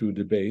turning into a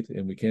debate,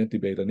 and we can't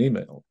debate an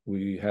email.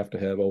 We have to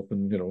have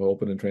open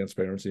and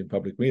transparency in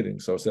public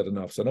meetings. So I said,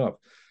 enough's enough.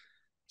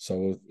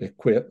 So it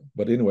quit.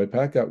 But anyway,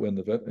 Pat got wind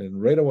of it,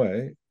 and right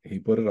away he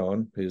put it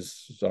on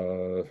his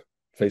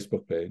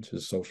Facebook page,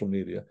 his social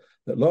media,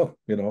 that look,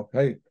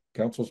 hey,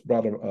 council's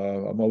brought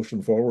a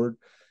motion forward,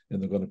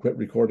 and they're going to quit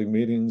recording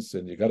meetings,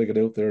 and you got to get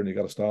out there and you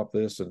got to stop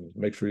this and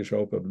make sure you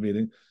show up at the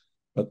meeting.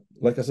 But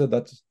like I said,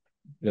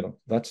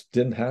 that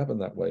didn't happen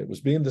that way. It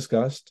was being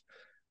discussed,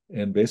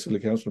 and basically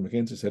Councillor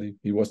MacKenzie said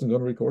he wasn't going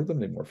to record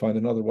them anymore, find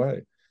another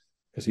way,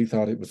 because he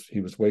thought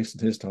he was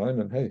wasting his time.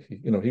 And hey,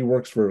 he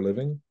works for a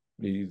living.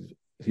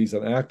 He's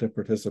an active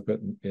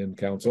participant in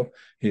council.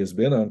 He has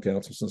been on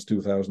council since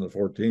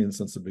 2014,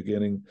 since the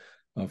beginning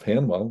of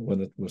Hanwell,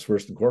 when it was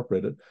first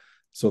incorporated.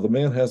 So the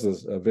man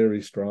has a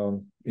very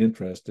strong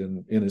interest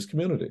in his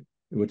community,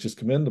 which is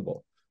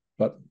commendable.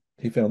 But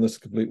he found this a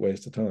complete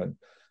waste of time.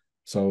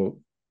 So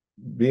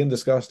being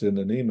discussed in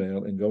an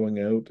email and going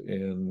out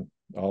and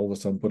all of a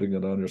sudden putting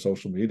it on your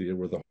social media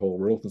where the whole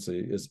world can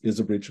see is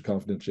a breach of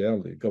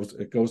confidentiality.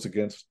 It goes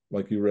against,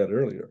 like you read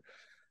earlier.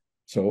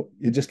 So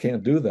you just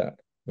can't do that.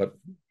 But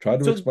try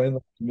to explain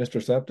that to Mr.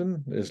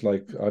 Septon is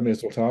like, I may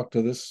as well talk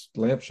to this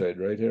lampshade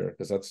right here,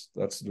 because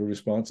that's the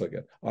response I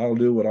get. I'll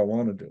do what I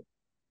want to do.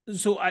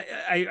 So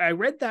I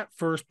read that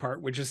first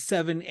part, which is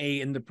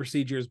 7A in the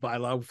procedures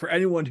bylaw, for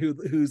anyone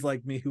who's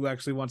like me, who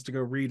actually wants to go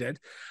read it.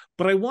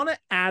 But I want to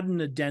add an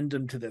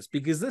addendum to this,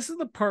 because this is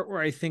the part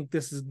where I think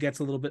gets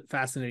a little bit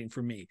fascinating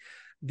for me.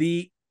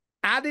 The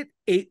added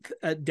 8th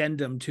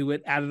addendum to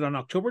it, added on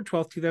October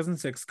 12th,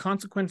 2006,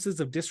 consequences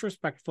of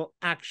disrespectful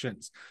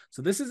actions.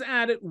 So this is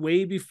added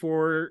way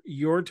before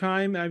your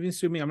time. I'm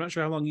assuming, I'm not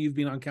sure how long you've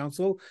been on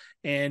council,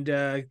 and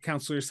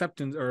Councillor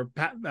Septon or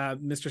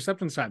Mr.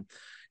 Septon's time.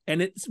 And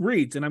it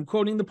reads, and I'm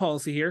quoting the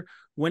policy here: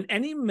 when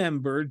any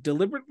member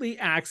deliberately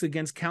acts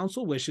against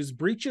council wishes,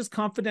 breaches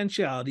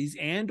confidentialities,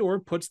 and or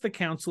puts the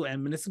council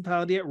and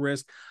municipality at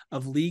risk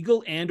of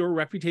legal and or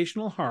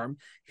reputational harm,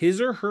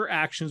 his or her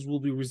actions will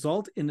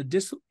result in a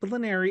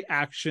disciplinary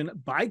action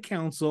by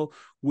council,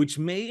 which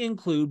may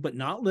include, but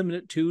not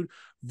limited to,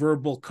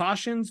 verbal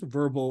cautions,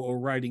 verbal or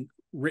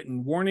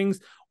written warnings,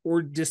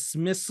 or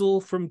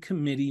dismissal from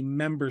committee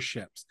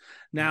memberships.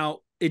 Now,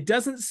 it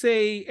doesn't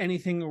say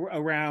anything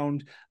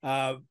around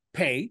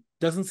pay,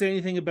 doesn't say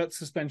anything about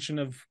suspension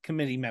of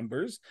committee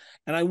members.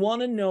 And I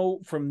want to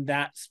know from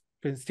that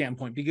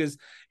standpoint, because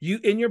you,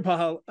 in your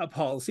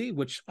policy,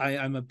 which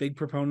I'm a big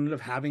proponent of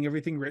having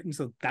everything written,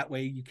 so that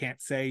way you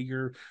can't say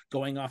you're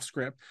going off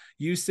script,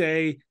 you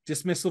say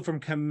dismissal from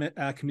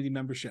committee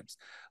memberships.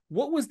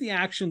 What was the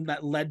action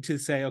that led to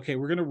say, okay,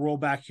 we're going to roll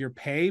back your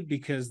pay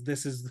because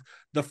this is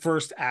the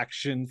first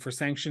action for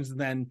sanctions, and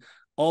then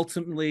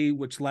ultimately,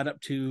 which led up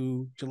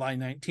to July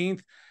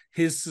 19th,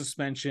 his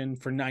suspension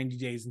for 90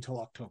 days until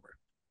October?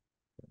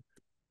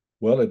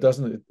 Well, it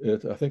doesn't.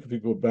 I think if you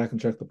go back and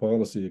check the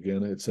policy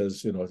again, it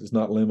says, it's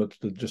not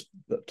limited to just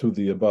to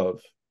the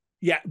above.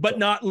 Yeah, but so,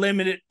 not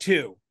limited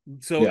to.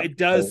 So yeah, it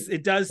does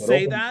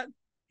say that.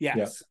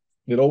 Yes.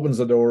 Yeah. It opens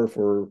the door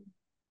for,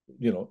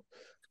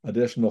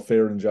 additional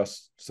fair and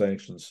just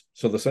sanctions.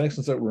 So the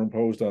sanctions that were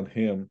imposed on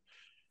him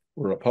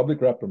were a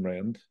public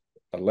reprimand,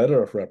 a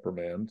letter of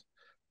reprimand,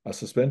 a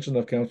suspension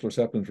of Councillor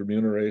Septon's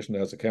remuneration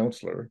as a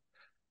councillor,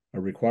 a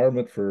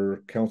requirement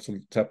for Councillor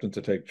Septon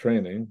to take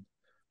training,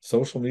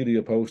 social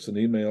media posts and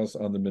emails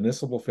on the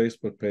municipal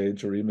Facebook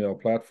page or email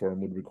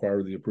platform would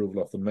require the approval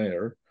of the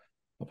mayor,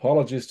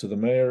 apologies to the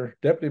mayor,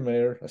 deputy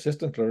mayor,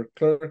 assistant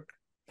clerk,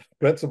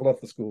 principal of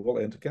the school,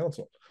 and to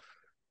council.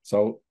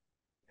 So,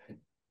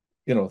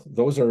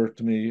 those are,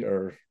 to me,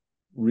 are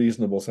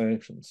reasonable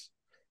sanctions.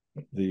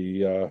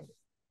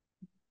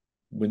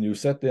 When you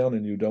sit down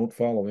and you don't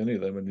follow any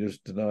of them and you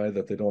just deny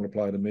that they don't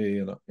apply to me,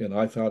 and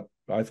I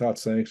thought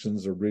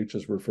sanctions or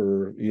breaches were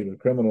for either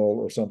criminal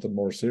or something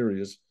more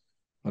serious.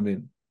 I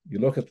mean, you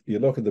look at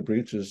the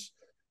breaches,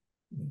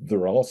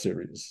 they're all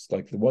serious.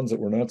 Like the ones that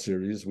were not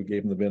serious, we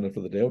gave them the benefit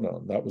of the doubt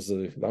on. That was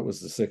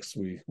the 6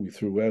 we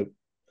threw out.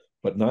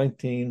 But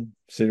 19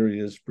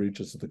 serious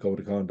breaches of the code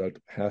of conduct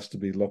has to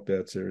be looked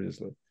at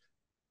seriously.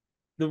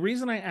 The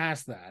reason I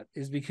asked that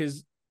is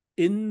because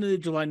in the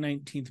July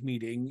 19th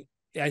meeting,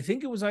 I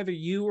think it was either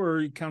you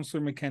or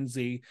Councillor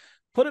MacKenzie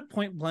put it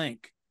point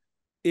blank: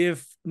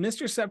 if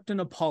Mr.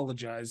 Septon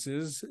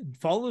apologizes,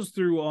 follows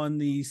through on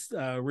these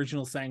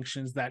original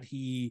sanctions that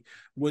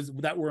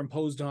were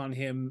imposed on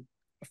him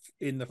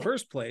in the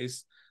first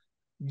place,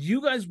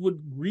 you guys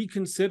would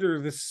reconsider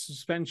the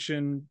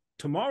suspension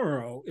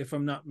tomorrow, if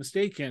I'm not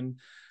mistaken.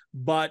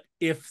 But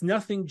if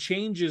nothing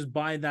changes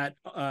by that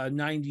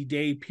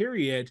 90-day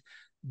period,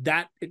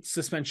 that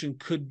suspension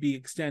could be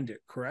extended,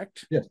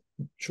 correct? Yeah,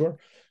 sure.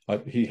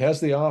 He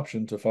has the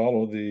option to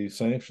follow the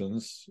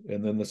sanctions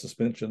and then the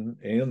suspension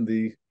and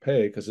the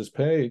pay, because his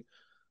pay.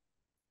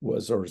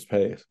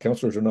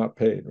 Councillors are not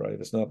paid, right?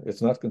 It's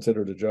not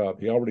considered a job.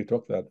 He already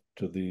took that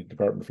to the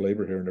Department of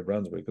Labor here in New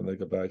Brunswick, and they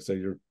go back and say,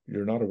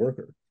 you're not a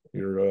worker.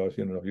 You're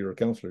a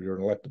councillor. You're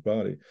an elected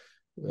body.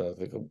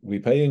 We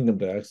pay income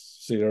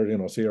tax.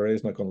 CRA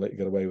is not going to let you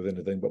get away with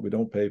anything, but we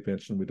don't pay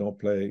pension. We don't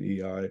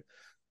pay EI.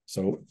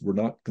 So we're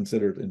not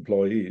considered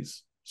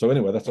employees. So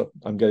anyway,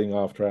 I'm getting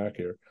off track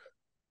here.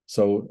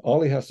 So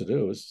all he has to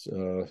do is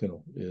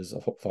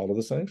follow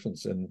the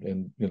sanctions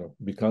and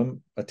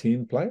become a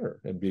team player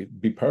and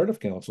be part of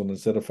council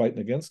instead of fighting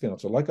against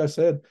council. Like I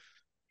said,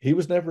 he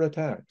was never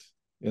attacked,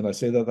 and I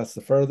say that's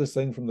the furthest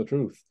thing from the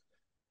truth.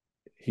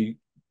 He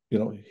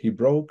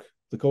broke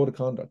the code of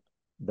conduct,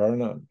 bar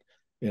none,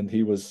 and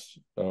he was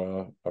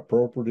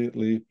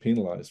appropriately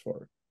penalized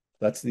for it.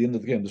 That's the end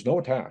of the game. There's no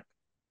attack.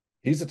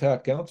 He's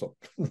attacked council.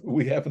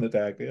 We haven't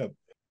attacked him.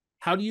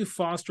 How do you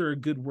foster a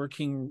good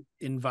working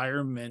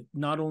environment,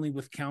 not only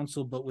with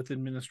council, but with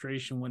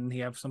administration when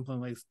you have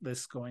something like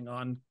this going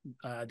on,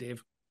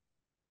 Dave?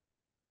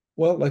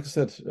 Well, like I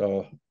said,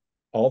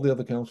 all the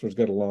other councillors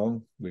get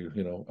along. We,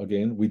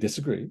 again, we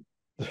disagree.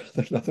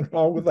 There's nothing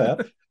wrong with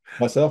that.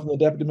 Myself and the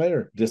deputy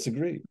mayor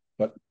disagree,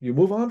 but you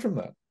move on from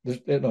that.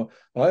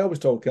 I always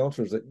told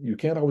councillors that you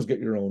can't always get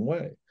your own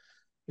way.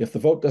 If the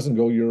vote doesn't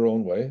go your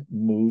own way,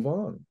 move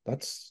on.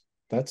 That's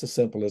as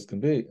simple as can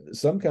be.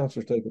 Some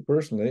councillors take it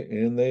personally,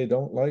 and they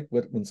don't like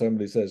when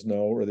somebody says no,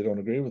 or they don't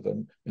agree with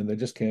them, and they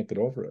just can't get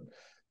over it.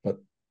 But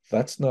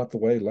that's not the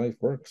way life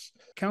works.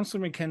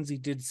 Councillor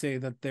MacKenzie did say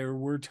that there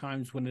were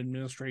times when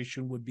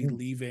administration would be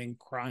leaving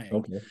crying.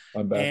 Okay,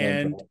 I'm back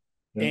on track.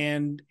 Yeah.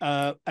 And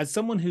as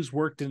someone who's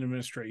worked in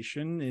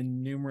administration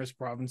in numerous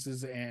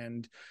provinces,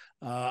 and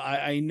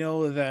I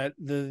know that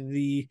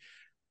the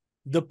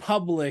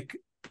public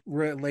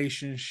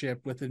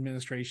relationship with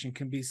administration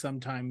can be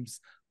sometimes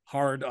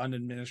hard on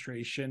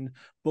administration,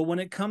 but when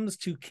it comes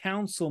to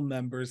council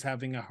members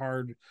having a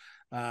hard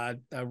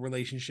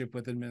relationship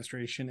with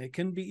administration, it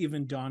can be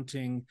even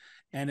daunting,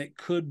 and it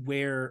could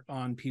wear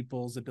on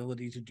people's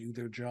ability to do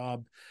their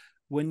job.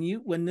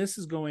 When this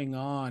is going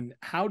on,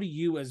 how do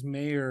you as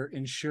mayor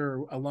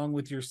ensure, along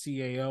with your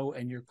CAO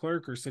and your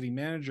clerk or city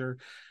manager,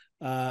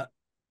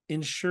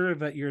 ensure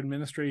that your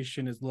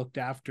administration is looked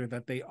after,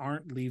 that they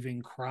aren't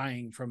leaving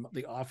crying from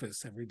the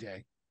office every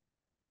day?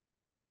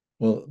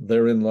 Well,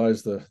 therein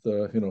lies the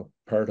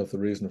part of the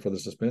reason for the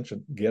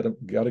suspension. Got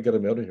to get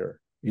him out of here.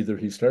 Either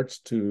he starts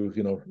to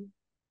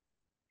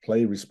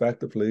play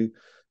respectively,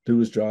 do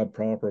his job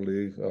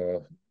properly,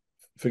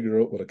 figure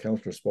out what a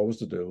councillor is supposed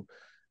to do,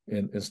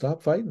 and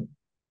stop fighting.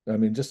 I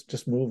mean,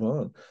 just move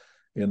on.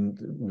 And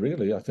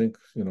really, I think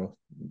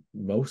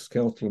most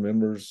council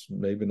members,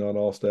 maybe not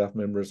all staff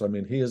members. I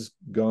mean, he has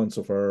gone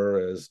so far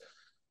as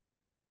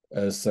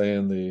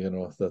saying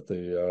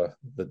that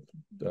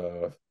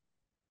the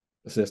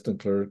assistant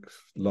clerk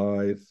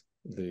lied,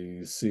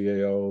 the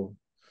CAO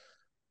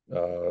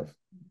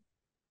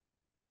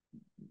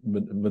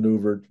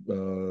maneuvered,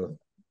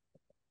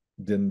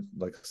 didn't,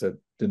 like I said,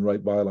 didn't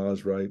write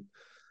bylaws right.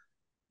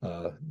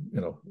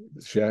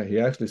 He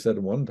actually said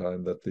at one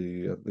time that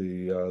there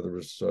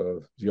was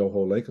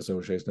Yoho Lake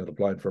Association had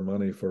applied for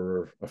money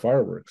for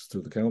fireworks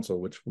through the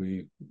council, which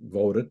we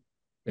voted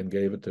and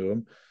gave it to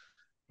him.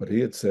 But he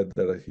had said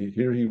that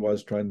he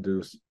was trying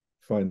to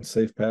find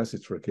safe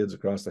passage for kids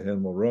across the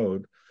Hanwell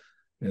Road,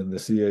 and the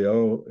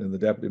CAO and the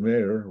deputy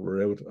mayor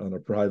were out on a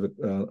private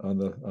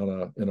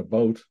in a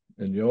boat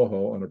in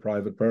Yoho on a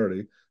private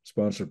party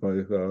sponsored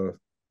by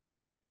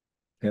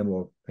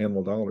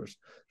Hanwell dollars.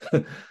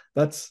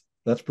 That's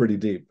pretty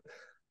deep.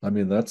 I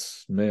mean,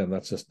 that's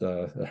just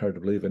hard to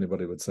believe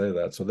anybody would say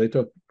that. So they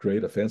took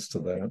great offense to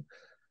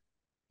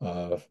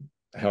that.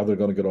 How they're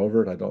going to get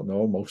over it, I don't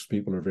know. Most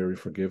people are very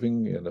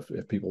forgiving, and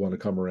if people want to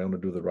come around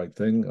and do the right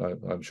thing,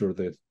 I'm sure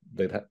they'd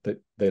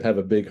have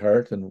a big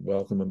heart and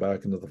welcome him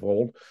back into the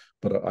fold.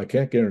 But I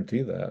can't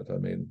guarantee that. I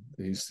mean,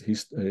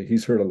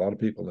 he's hurt a lot of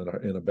people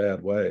in a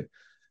bad way,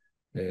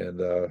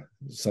 and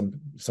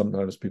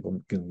sometimes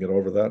people can get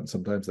over that, and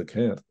sometimes they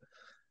can't.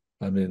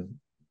 I mean,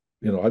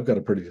 I've got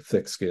a pretty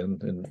thick skin,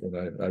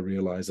 and I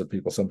realize that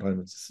people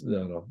sometimes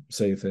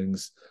say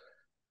things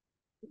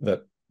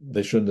that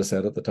they shouldn't have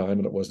said at the time,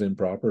 and it wasn't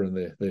improper,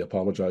 and they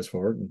apologize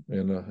for it,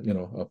 and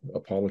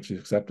apology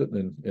accepted,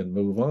 and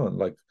move on.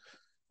 Like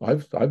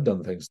I've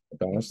done things in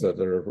the past that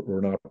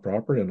were not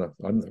proper, and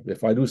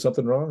if I do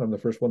something wrong, I'm the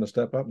first one to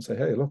step up and say,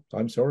 hey, look,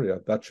 I'm sorry,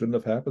 that shouldn't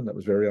have happened. That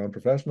was very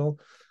unprofessional.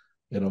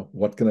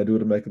 What can I do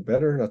to make it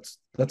better?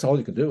 That's all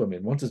you can do. I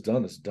mean, once it's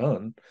done, it's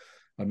done.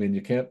 I mean,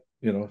 you can't,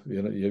 you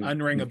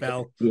unring a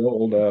bell. The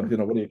old, what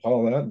do you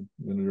call that?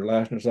 When you're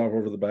lashing yourself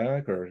over the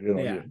back, or you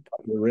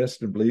cut your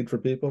wrist and bleed for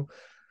people.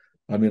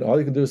 I mean, all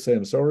you can do is say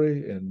I'm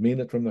sorry and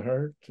mean it from the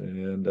heart,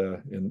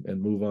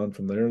 and move on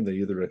from there. And they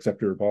either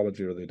accept your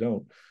apology or they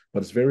don't.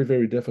 But it's very,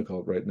 very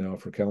difficult right now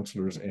for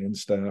councillors and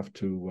staff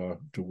to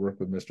work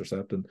with Mr.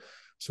 Septon.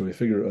 So we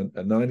figure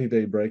a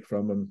 90-day break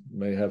from him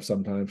may have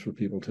sometimes for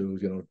people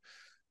to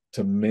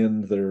to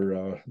mend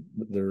their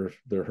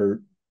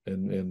hurt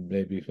and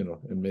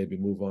maybe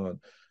move on.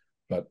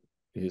 But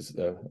he's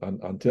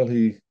until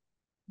he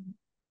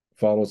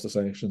follows the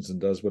sanctions and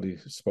does what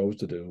he's supposed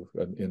to do,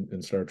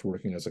 and starts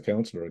working as a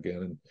councillor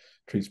again and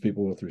treats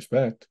people with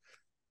respect,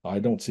 I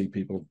don't see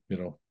people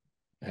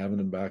having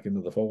him back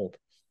into the fold.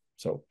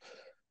 So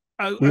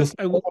I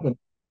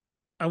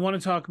want to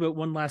talk about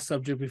one last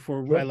subject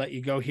before I let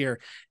you go here,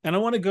 and I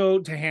want to go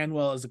to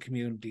Hanwell as a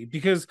community,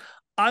 because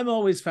I'm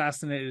always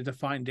fascinated to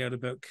find out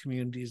about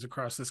communities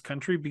across this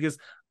country, because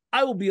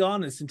I will be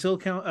honest, until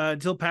Pat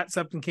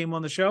Septon came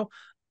on the show,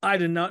 I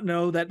did not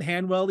know that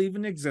Hanwell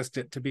even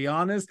existed, to be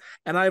honest.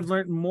 And I've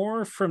learned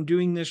more from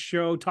doing this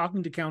show,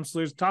 talking to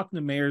councillors, talking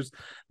to mayors,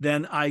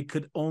 than I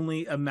could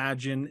only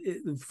imagine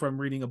from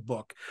reading a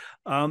book.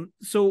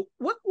 So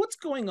what's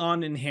going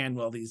on in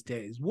Hanwell these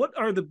days? What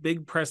are the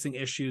big pressing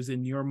issues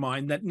in your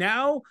mind that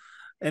now,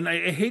 and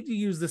I hate to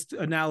use this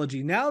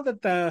analogy, now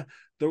that the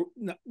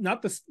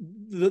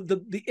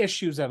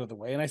issues out of the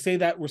way, and I say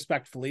that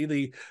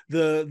respectfully,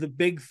 the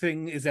big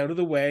thing is out of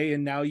the way,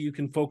 and now you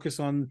can focus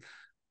on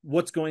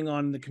what's going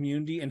on in the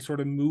community and sort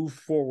of move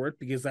forward,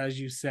 because as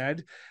you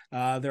said,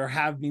 there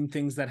have been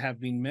things that have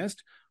been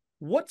missed.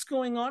 What's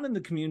going on in the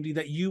community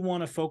that you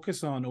want to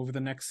focus on over the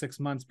next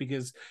 6 months?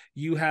 Because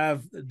you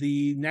have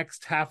the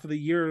next half of the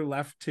year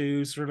left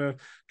to sort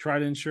of try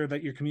to ensure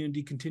that your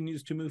community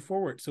continues to move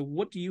forward. So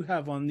what do you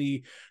have on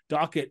the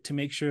docket to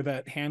make sure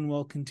that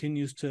Hanwell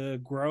continues to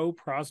grow,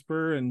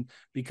 prosper, and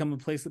become a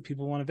place that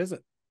people want to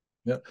visit?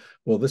 Yeah,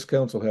 well, this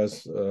council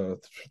has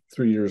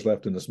 3 years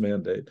left in this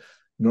mandate.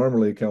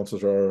 Normally,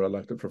 councils are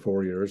elected for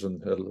 4 years,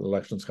 and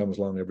elections come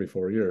along every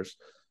 4 years.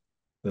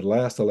 The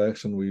last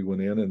election we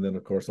went in, and then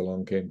of course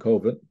along came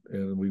COVID,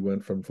 and we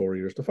went from 4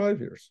 years to 5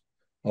 years.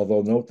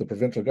 Although note, the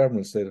provincial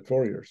government stayed at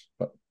 4 years,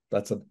 but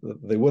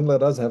they wouldn't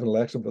let us have an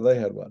election, but they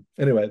had one.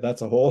 Anyway,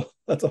 that's a whole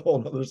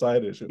other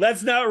side issue.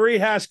 Let's not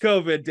rehash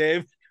COVID,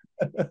 Dave.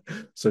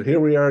 So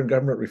here we are in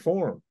government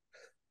reform.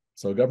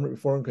 So government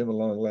reform came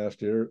along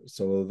last year,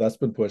 so that's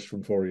been pushed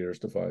from 4 years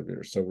to 5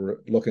 years. So we're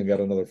looking at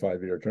another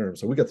 5-year term.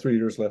 So we got 3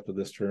 years left of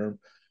this term.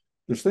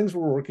 There's things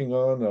we're working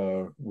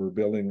on. We're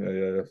building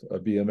a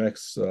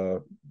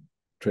BMX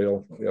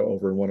trail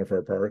over in one of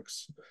our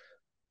parks.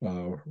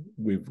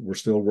 We're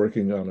still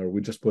working on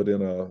we just put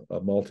in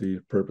a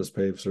multi-purpose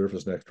paved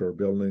surface next to our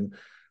building.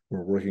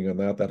 We're working on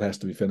that. That has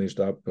to be finished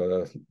up.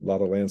 A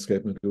lot of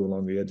landscaping to do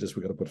along the edges.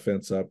 We got to put a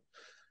fence up,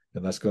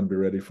 and that's going to be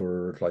ready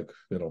for, like,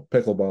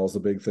 pickleball is the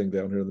big thing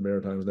down here in the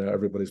Maritimes now.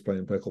 Everybody's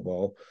playing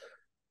pickleball.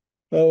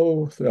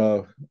 Out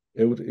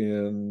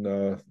in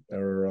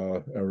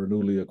our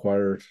newly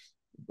acquired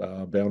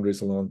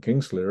boundaries along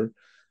Kingsclear,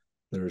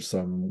 there's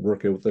some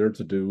work out there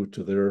to do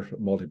to their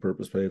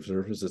multi-purpose paved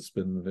surface. It's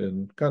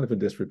been kind of in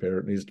disrepair.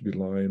 It needs to be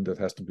lined. It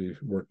has to be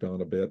worked on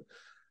a bit.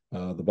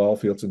 The ball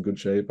field's in good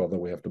shape, although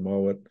we have to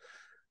mow it.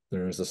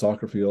 There's a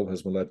soccer field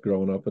has been let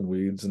growing up in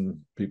weeds, and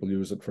people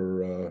use it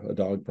for a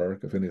dog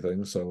park, if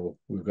anything. So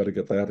we've got to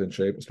get that in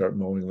shape and start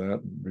mowing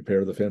that and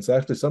repair the fence.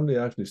 Actually, somebody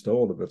actually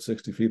stole about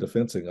 60 feet of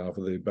fencing off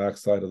of the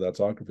backside of that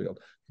soccer field.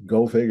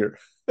 Go figure.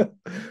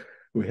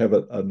 We have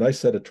a nice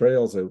set of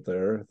trails out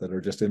there that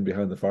are just in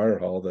behind the fire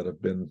hall that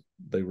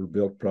they were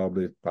built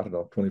probably, I don't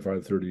know,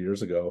 25, 30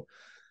 years ago.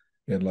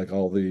 And like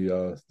all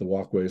the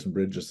walkways and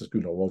bridges,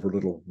 over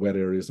little wet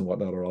areas and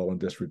whatnot are all in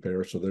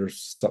disrepair. So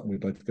there's something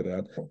we'd like to get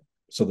at.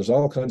 So there's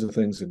all kinds of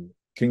things in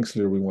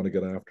Kingsclear we want to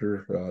get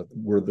after,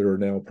 where they're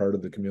now part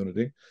of the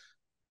community.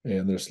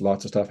 And there's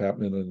lots of stuff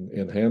happening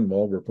in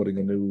Hanwell. We're putting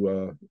a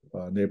new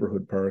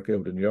neighborhood park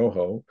out in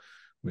Yoho.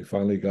 We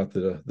finally got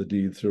the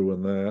deed through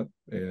on that,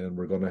 and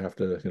we're going to have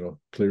to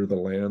clear the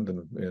land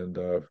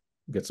and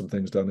get some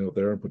things done out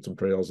there and put some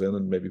trails in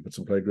and maybe put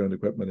some playground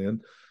equipment in.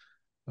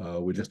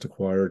 We just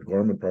acquired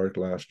Gorman Park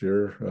last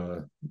year.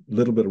 A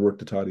little bit of work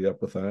to tidy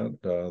up with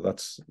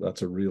that.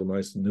 That's a real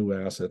nice new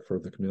asset for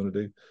the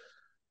community.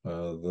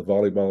 The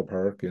volleyball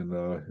park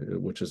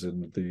which is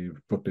in the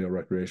Brookdale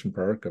Recreation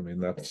Park. I mean,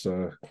 that's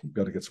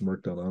got to get some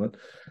work done on it.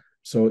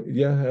 So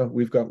yeah,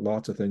 we've got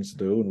lots of things to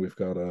do, and we've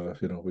got a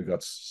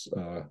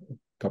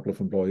couple of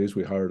employees.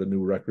 We hired a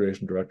new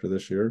recreation director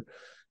this year,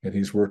 and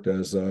he's worked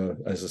as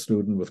a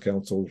student with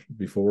council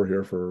before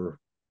here for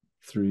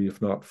 3,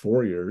 if not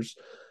 4 years,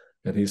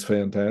 and he's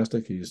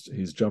fantastic.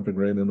 He's jumping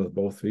right in with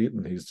both feet,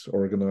 and he's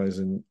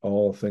organizing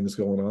all things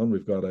going on.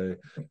 We've got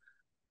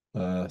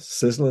a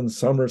sizzling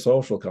summer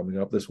social coming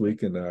up this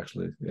weekend,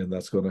 actually, and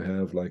that's going to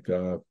have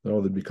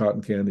there'd be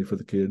cotton candy for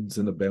the kids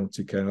and a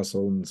bouncy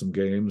castle and some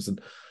games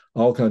and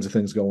all kinds of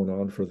things going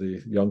on for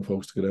the young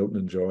folks to get out and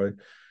enjoy.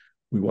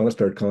 We want to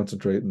start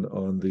concentrating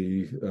on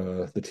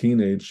the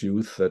teenage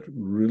youth that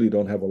really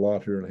don't have a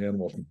lot here in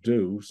Hanwell to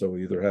do. So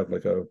we either have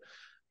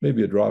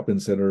maybe a drop-in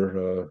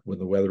center when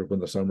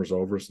the summer's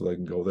over, so they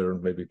can go there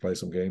and maybe play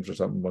some games or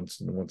something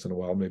once in a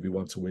while, maybe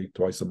once a week,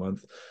 twice a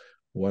month,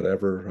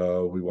 whatever.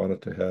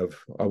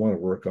 I want to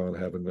work on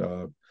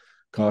having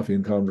coffee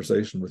and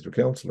conversation with your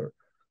councillor.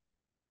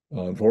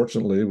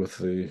 Unfortunately, with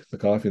the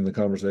coffee and the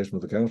conversation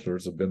with the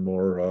councillors have been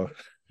more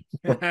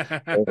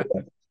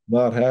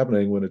not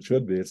happening when it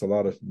should be. It's a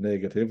lot of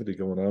negativity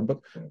going on, but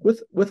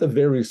with a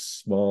very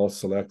small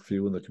select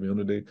few in the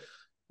community.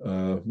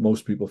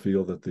 Most people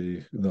feel that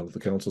the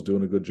council's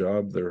doing a good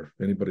job.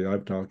 Anybody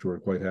I've talked to are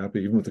quite happy,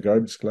 even with the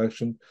garbage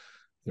collection.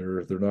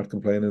 They're not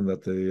complaining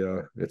that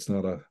it's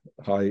not a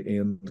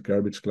high-end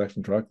garbage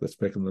collection truck that's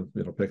picking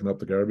up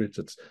the garbage.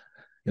 It's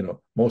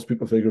most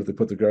people figure if they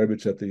put the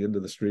garbage at the end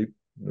of the street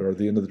or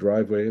the end of the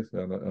driveway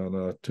on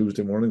a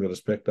Tuesday morning that it's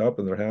picked up,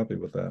 and they're happy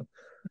with that.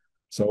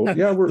 So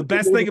yeah, the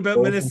best thing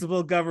about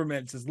municipal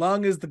governments, as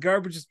long as the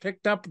garbage is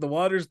picked up and the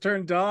water's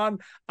turned on,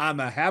 I'm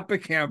a happy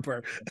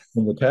camper.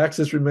 And the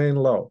taxes remain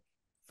low.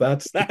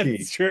 That's the key.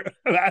 That's true.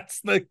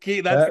 That's the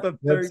key. That's the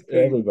third key.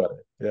 Everybody.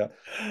 Yeah.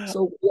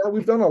 So yeah,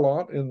 we've done a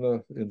lot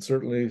in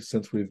certainly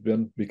since we've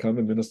become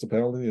a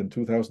municipality in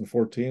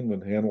 2014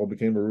 when Hanwell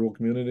became a rural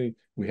community.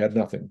 We had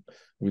nothing.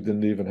 We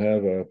didn't even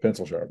have a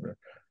pencil sharpener.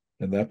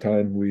 And that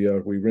time we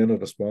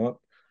rented a spot.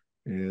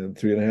 And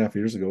 3.5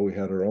 years ago, we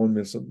had our own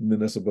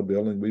municipal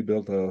building. We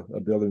built a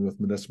building with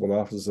municipal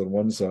offices on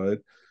one side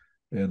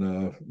and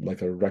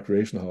a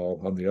recreation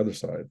hall on the other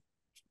side.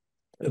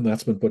 and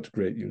that's been put to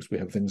great use. We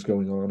have things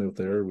going on out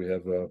there. We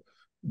have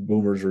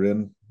boomers are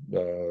in.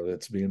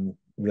 It's being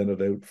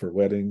rented out for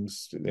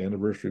weddings,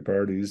 anniversary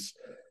parties,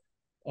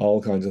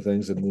 all kinds of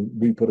things. And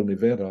we put an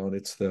event on.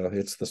 It's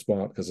the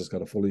spot because it's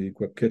got a fully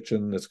equipped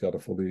kitchen. It's got a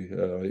fully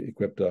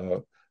equipped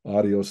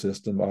audio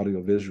system,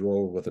 audio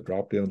visual with a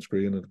drop down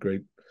screen and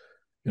great.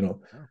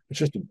 It's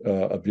just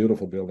a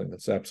beautiful building.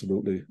 It's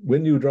absolutely.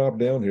 When you drop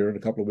down here in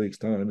a couple of weeks'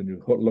 time and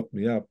you look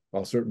me up,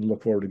 I'll certainly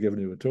look forward to giving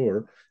you a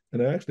tour.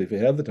 And actually, if you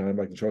have the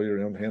time, I can show you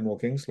around Hanwell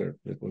Councillor.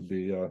 It would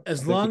be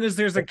as long as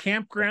there's a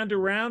campground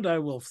around, I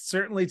will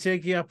certainly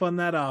take you up on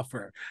that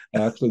offer.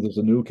 Actually, there's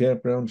a new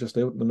campground just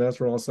out in the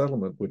Masserall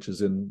settlement, which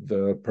is in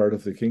the part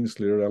of the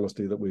Kingsclear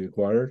LSD that we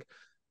acquired.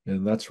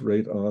 And that's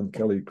right on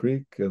Kelly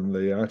Creek. And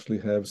they actually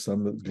have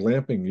some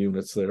glamping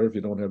units there if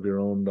you don't have your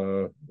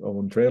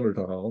own trailer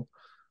to haul.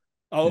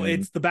 Oh,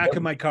 it's the back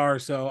of my car,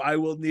 so I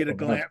will need a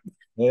glamp.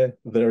 Yeah,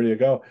 there you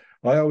go.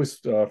 I always,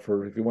 if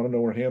you want to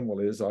know where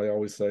Hanwell is, I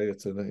always say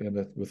it's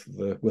with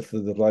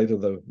the delight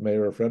of the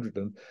mayor of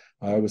Fredericton.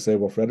 I always say,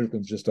 well,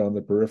 Fredericton's just on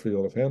the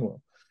peripheral of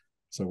Hanwell,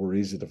 so we're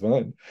easy to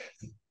find.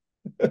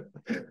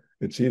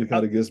 And she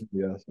kind of gives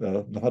me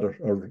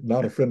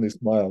not a friendly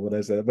smile when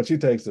I say that, but she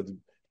takes it.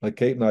 Like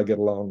Kate and I get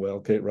along well.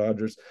 Kate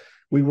Rogers,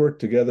 we work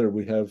together.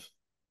 We have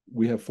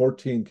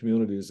 14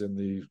 communities in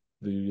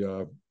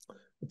the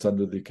it's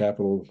under the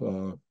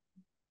Capital.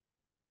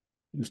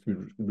 Used to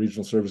be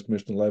Regional Service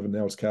Commission 11,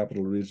 now it's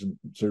Capital Region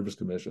Service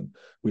Commission.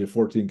 We have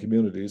 14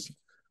 communities,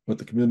 but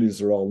the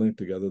communities are all linked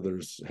together.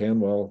 There's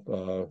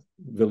Hanwell,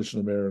 Village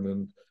of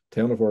Marion,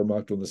 Town of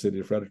Oromocto, and the City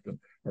of Fredericton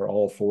are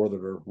all four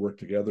that are work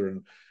together.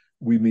 And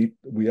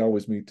we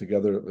always meet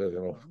together,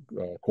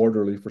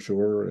 quarterly for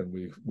sure, and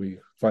we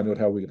find out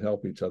how we can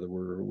help each other.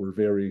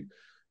 We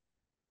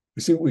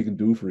see what we can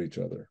do for each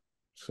other.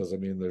 Because I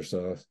mean, there's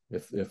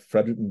if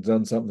Fredericton's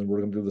done something, then we're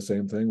going to do the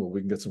same thing. Well,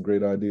 we can get some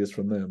great ideas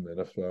from them, and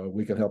if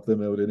we can help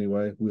them out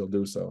anyway, we'll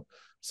do so.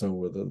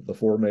 So the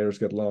four mayors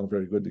get along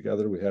very good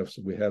together. We have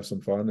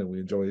some fun, and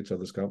we enjoy each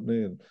other's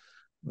company, and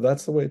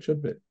that's the way it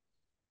should be.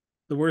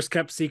 The worst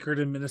kept secret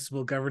in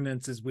municipal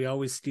governance is we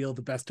always steal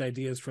the best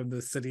ideas from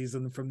the cities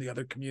and from the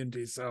other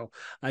communities. So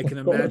I can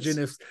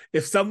imagine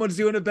if someone's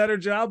doing a better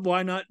job,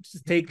 why not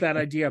just take that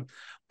idea?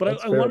 But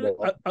I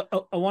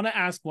want to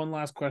ask one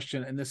last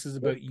question, and this is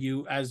about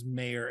you as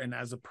mayor and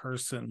as a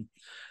person.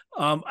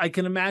 I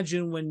can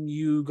imagine when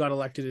you got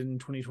elected in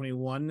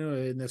 2021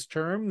 in this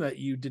term that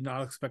you did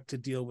not expect to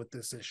deal with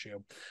this issue.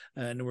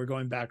 And we're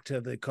going back to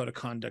the code of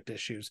conduct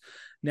issues.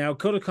 Now,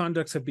 code of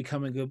conducts have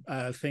become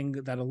a thing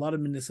that a lot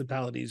of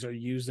municipalities are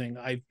using.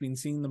 I've been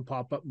seeing them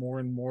pop up more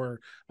and more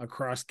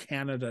across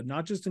Canada,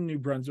 not just in New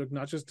Brunswick,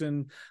 not just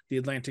in the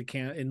Atlantic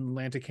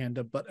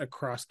Canada, but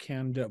across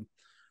Canada.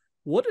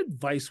 What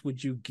advice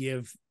would you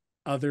give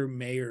other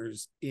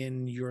mayors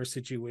in your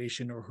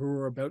situation or who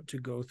are about to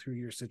go through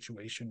your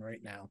situation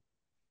right now?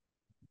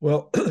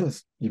 Well,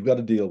 you've got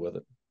to deal with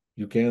it.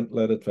 You can't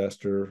let it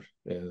fester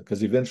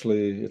because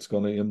eventually it's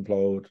going to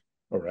implode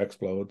or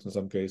explode in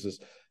some cases,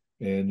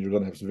 and you're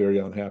going to have some very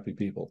unhappy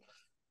people.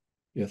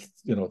 If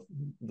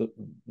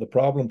the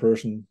problem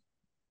person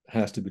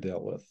has to be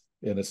dealt with,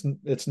 and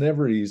it's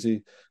never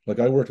easy.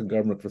 Like I worked in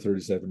government for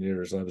 37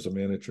 years, and I was a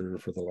manager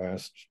for the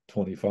last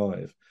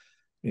 25,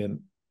 and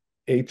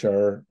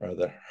HR are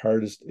the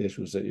hardest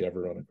issues that you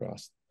ever run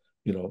across.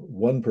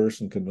 One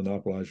person can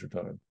monopolize your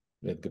time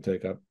and can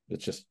take up.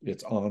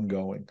 It's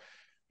ongoing.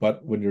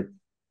 But when you're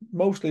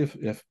mostly,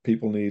 if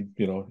people need,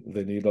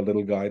 they need a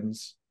little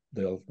guidance,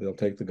 they'll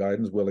take the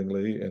guidance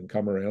willingly and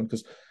come around.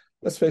 Because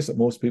let's face it,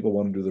 most people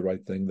want to do the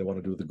right thing. They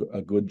want to do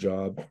a good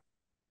job,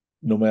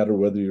 no matter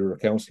whether you're a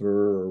councillor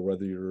or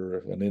whether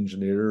you're an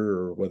engineer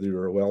or whether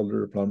you're a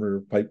welder,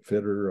 plumber, pipe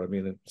fitter. I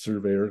mean, a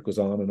surveyor. It goes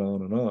on and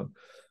on and on.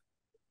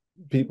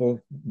 People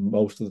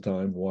most of the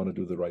time want to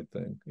do the right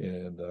thing,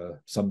 and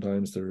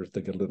sometimes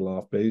they get a little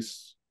off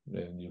base,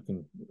 and you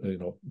can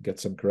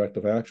get some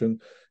corrective action,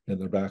 and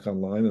they're back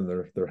online and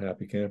they're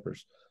happy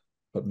campers.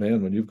 But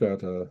man, when you've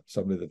got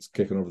somebody that's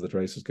kicking over the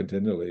traces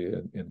continually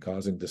and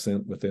causing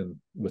dissent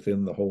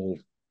within the whole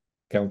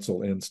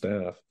council and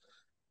staff,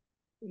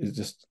 it's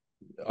just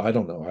I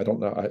don't know.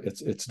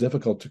 It's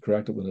difficult to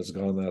correct it when it's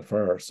gone that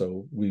far.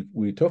 So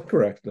we took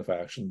corrective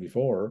action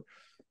before.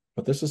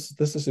 But this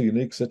is a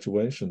unique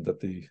situation that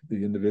the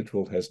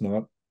individual has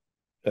not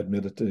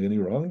admitted to any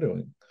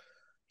wrongdoing.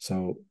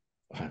 So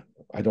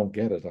I don't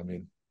get it. I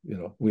mean,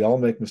 we all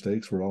make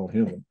mistakes. We're all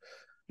human,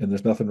 and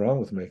there's nothing wrong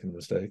with making a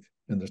mistake,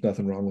 and there's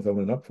nothing wrong with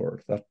owning up for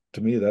it. That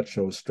to me, that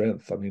shows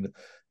strength. I mean,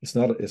 it's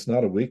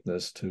not a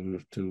weakness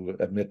to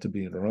admit to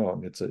being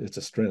wrong. It's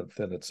a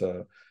strength, and it's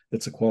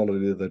a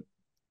quality that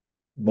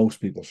most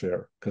people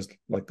share. Because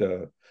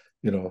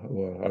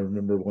I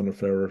remember one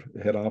of our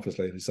head office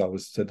ladies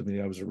always said to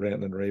me, I was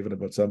ranting and raving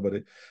about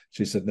somebody.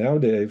 She said, "Now,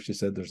 Dave," she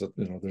said, "there's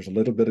a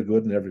little bit of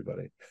good in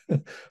everybody."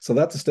 So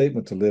that's a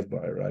statement to live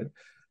by, right?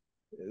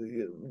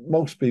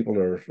 Most people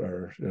are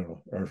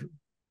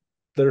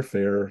they're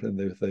fair, and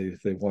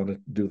they want to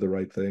do the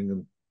right thing,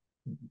 and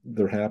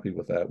they're happy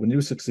with that. When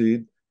you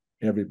succeed,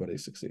 everybody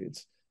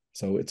succeeds.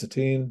 So it's a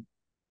team,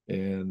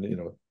 and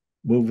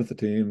move with the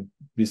team,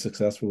 be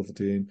successful with the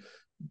team,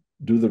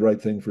 do the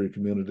right thing for your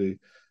community,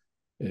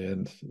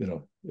 and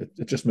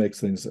it just makes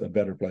things a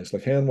better place.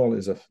 Like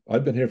Hanwell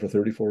I've been here for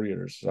 34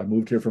 years. I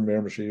moved here from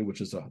Miramichi,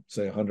 which is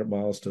say 100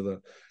 miles to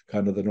the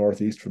kind of the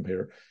northeast from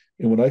here.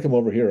 And when I come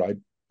over here,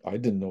 I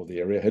didn't know the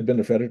area. I had been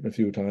to Fredericton a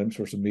few times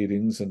for some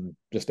meetings and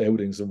just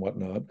outings and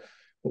whatnot.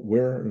 But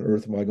where on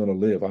earth am I going to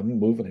live? I'm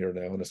moving here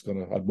now,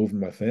 and I'm moving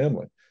my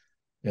family.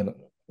 And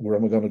where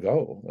am I going to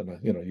go?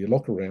 And you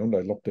look around.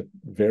 I looked at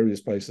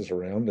various places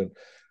around, and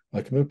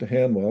I came out to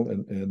Hanwell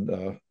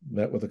and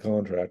met with a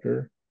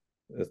contractor.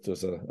 It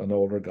was an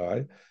older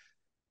guy,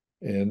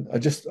 and I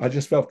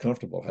just felt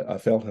comfortable. I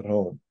felt at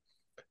home.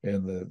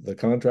 And the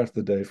contractor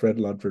of the day, Fred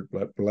Ludford,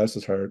 bless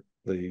his heart,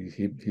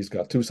 he's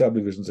got two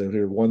subdivisions out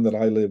here. One that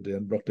I lived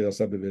in, Brookdale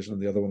subdivision,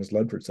 and the other one is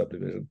Ludford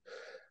subdivision.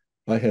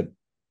 I had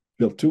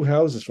built two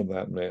houses from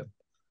that man,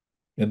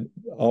 and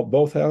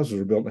both houses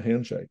were built in a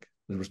handshake.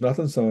 There was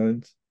nothing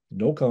signed,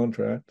 no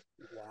contract.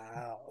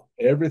 Wow.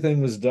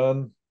 Everything was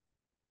done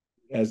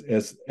as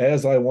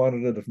I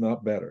wanted it, if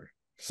not better.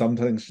 Some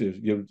things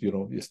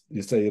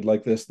you say you'd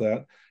like this,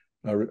 that.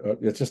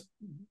 It's just,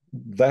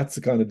 that's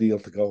the kind of deal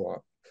to go on.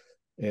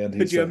 And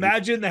could you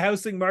imagine the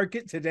housing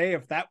market today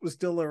if that was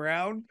still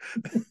around?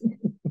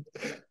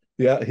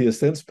 Yeah, he has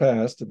since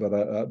passed, but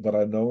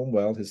I know him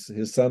well.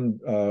 His son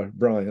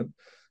Brian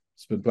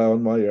has been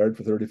plowing my yard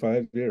for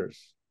 35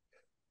 years,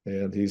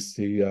 and he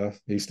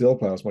still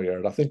plows my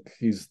yard. I think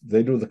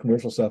they do the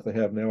commercial stuff they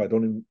have now. I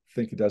don't even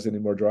think he does any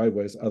more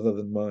driveways other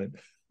than mine.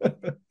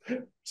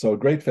 So a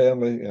great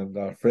family,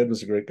 and Fred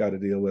was a great guy to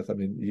deal with. I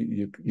mean,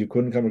 you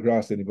couldn't come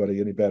across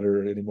anybody any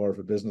better, any more of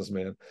a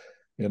businessman.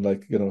 And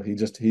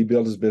he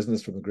built his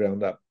business from the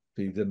ground up.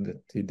 He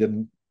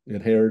didn't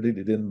inherit it.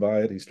 He didn't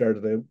buy it. He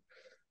started out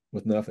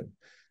with nothing,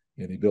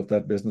 and he built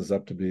that business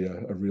up to be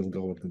a real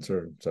going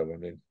concern. So I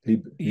mean,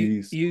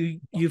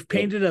 you've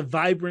painted a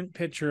vibrant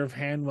picture of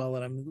Hanwell,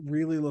 and I'm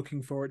really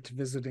looking forward to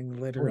visiting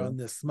later on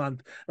this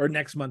month or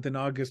next month in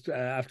August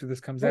after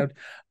this comes out.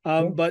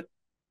 But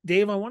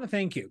Dave, I want to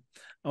thank you.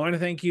 I want to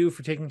thank you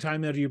for taking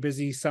time out of your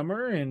busy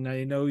summer, and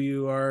I know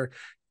you are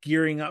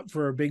gearing up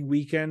for a big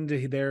weekend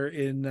there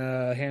in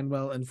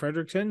Hanwell and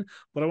Fredericton.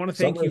 But I want to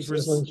thank you for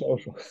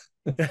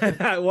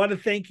I want to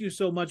thank you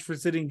so much for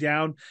sitting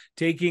down,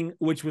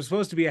 which was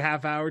supposed to be a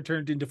half hour,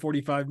 turned into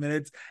 45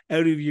 minutes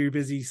out of your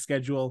busy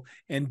schedule,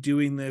 and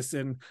doing this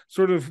and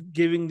sort of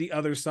giving the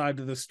other side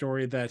of the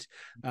story that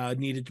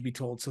needed to be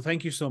told. So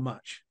thank you so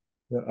much.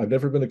 Yeah, I've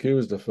never been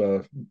accused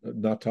of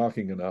not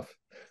talking enough.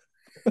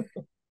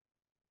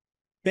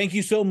 Thank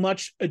you so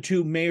much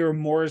to Mayor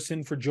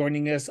Morrison for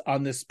joining us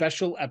on this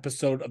special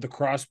episode of the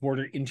Cross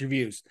Border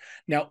Interviews.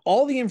 Now,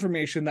 all the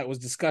information that was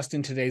discussed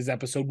in today's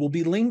episode will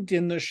be linked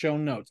in the show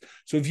notes.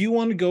 So if you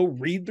want to go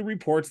read the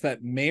reports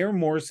that Mayor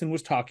Morrison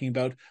was talking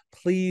about,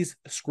 please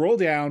scroll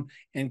down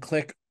and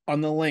click on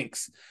the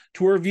links.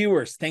 To our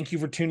viewers, thank you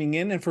for tuning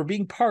in and for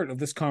being part of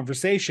this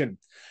conversation.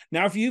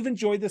 Now, if you've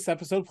enjoyed this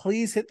episode,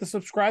 please hit the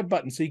subscribe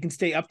button so you can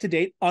stay up to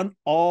date on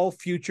all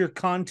future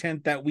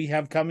content that we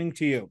have coming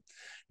to you.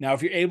 Now,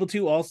 if you're able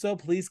to, also,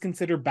 please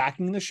consider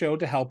backing the show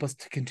to help us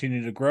to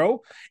continue to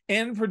grow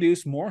and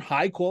produce more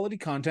high-quality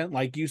content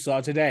like you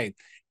saw today.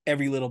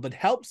 Every little bit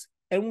helps,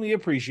 and we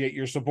appreciate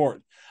your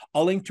support.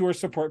 A link to our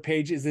support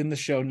page is in the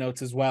show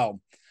notes as well.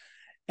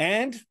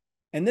 And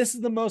this is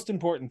the most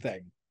important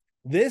thing.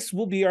 This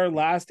will be our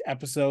last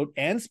episode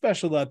and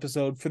special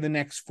episode for the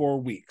next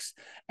 4 weeks,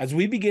 as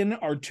we begin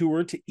our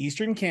tour to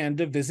Eastern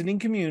Canada, visiting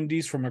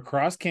communities from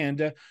across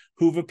Canada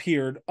who've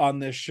appeared on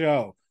this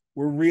show.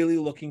 We're really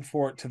looking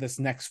forward to this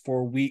next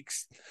 4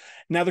 weeks.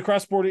 Now, the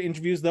cross-border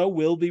interviews, though,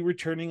 will be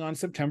returning on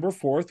September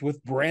 4th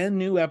with brand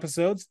new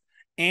episodes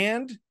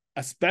and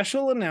a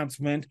special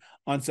announcement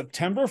on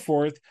September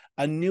 4th.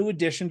 A new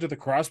addition to the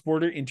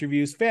cross-border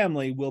interviews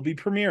family will be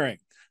premiering.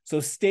 So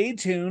stay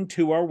tuned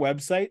to our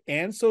website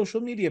and social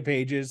media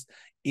pages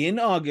in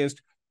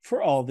August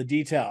for all the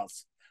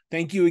details.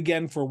 Thank you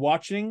again for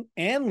watching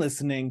and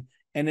listening.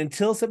 And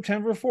until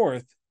September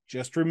 4th,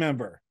 just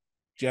remember,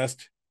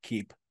 just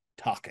keep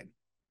talking.